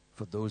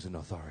for those in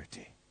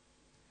authority.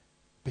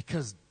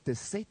 Because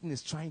Satan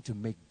is trying to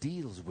make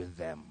deals with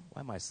them.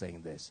 Why am I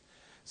saying this?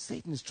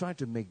 Satan is trying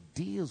to make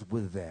deals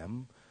with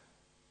them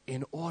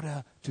in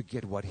order to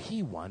get what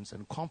he wants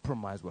and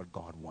compromise what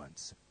God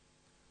wants.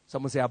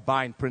 Someone say, I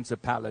bind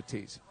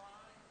principalities.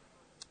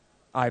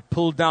 I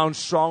pull down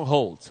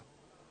strongholds.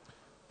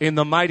 In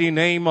the mighty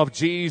name of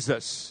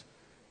Jesus.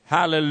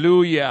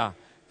 Hallelujah.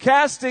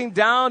 Casting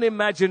down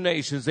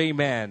imaginations.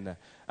 Amen.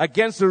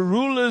 Against the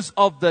rulers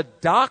of the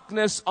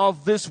darkness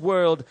of this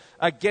world,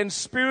 against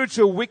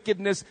spiritual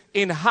wickedness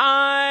in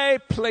high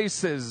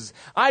places.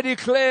 I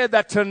declare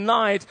that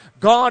tonight,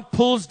 God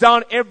pulls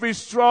down every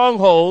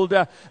stronghold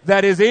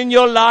that is in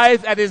your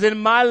life, that is in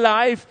my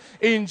life,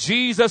 in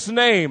Jesus'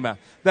 name.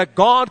 That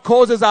God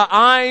causes our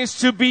eyes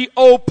to be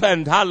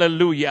opened,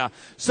 hallelujah,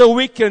 so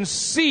we can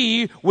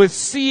see with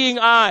seeing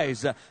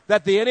eyes,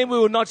 that the enemy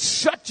will not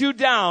shut you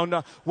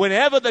down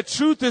whenever the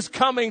truth is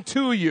coming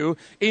to you,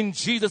 in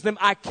Jesus' name.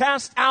 I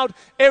cast out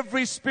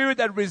every spirit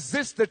that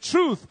resists the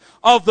truth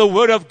of the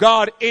Word of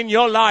God in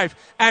your life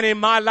and in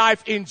my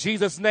life, in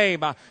Jesus'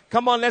 name.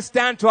 Come on, let's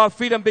stand to our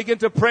feet and begin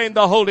to pray in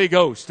the Holy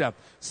Ghost.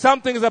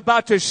 Something is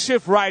about to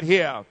shift right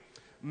here.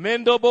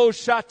 Mendobo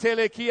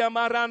shatelekia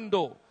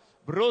marando.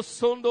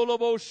 Brosondo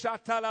lobo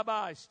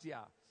shatalabastia.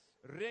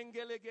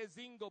 Rengele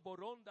gezingo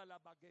boronda la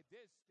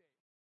bagedesi.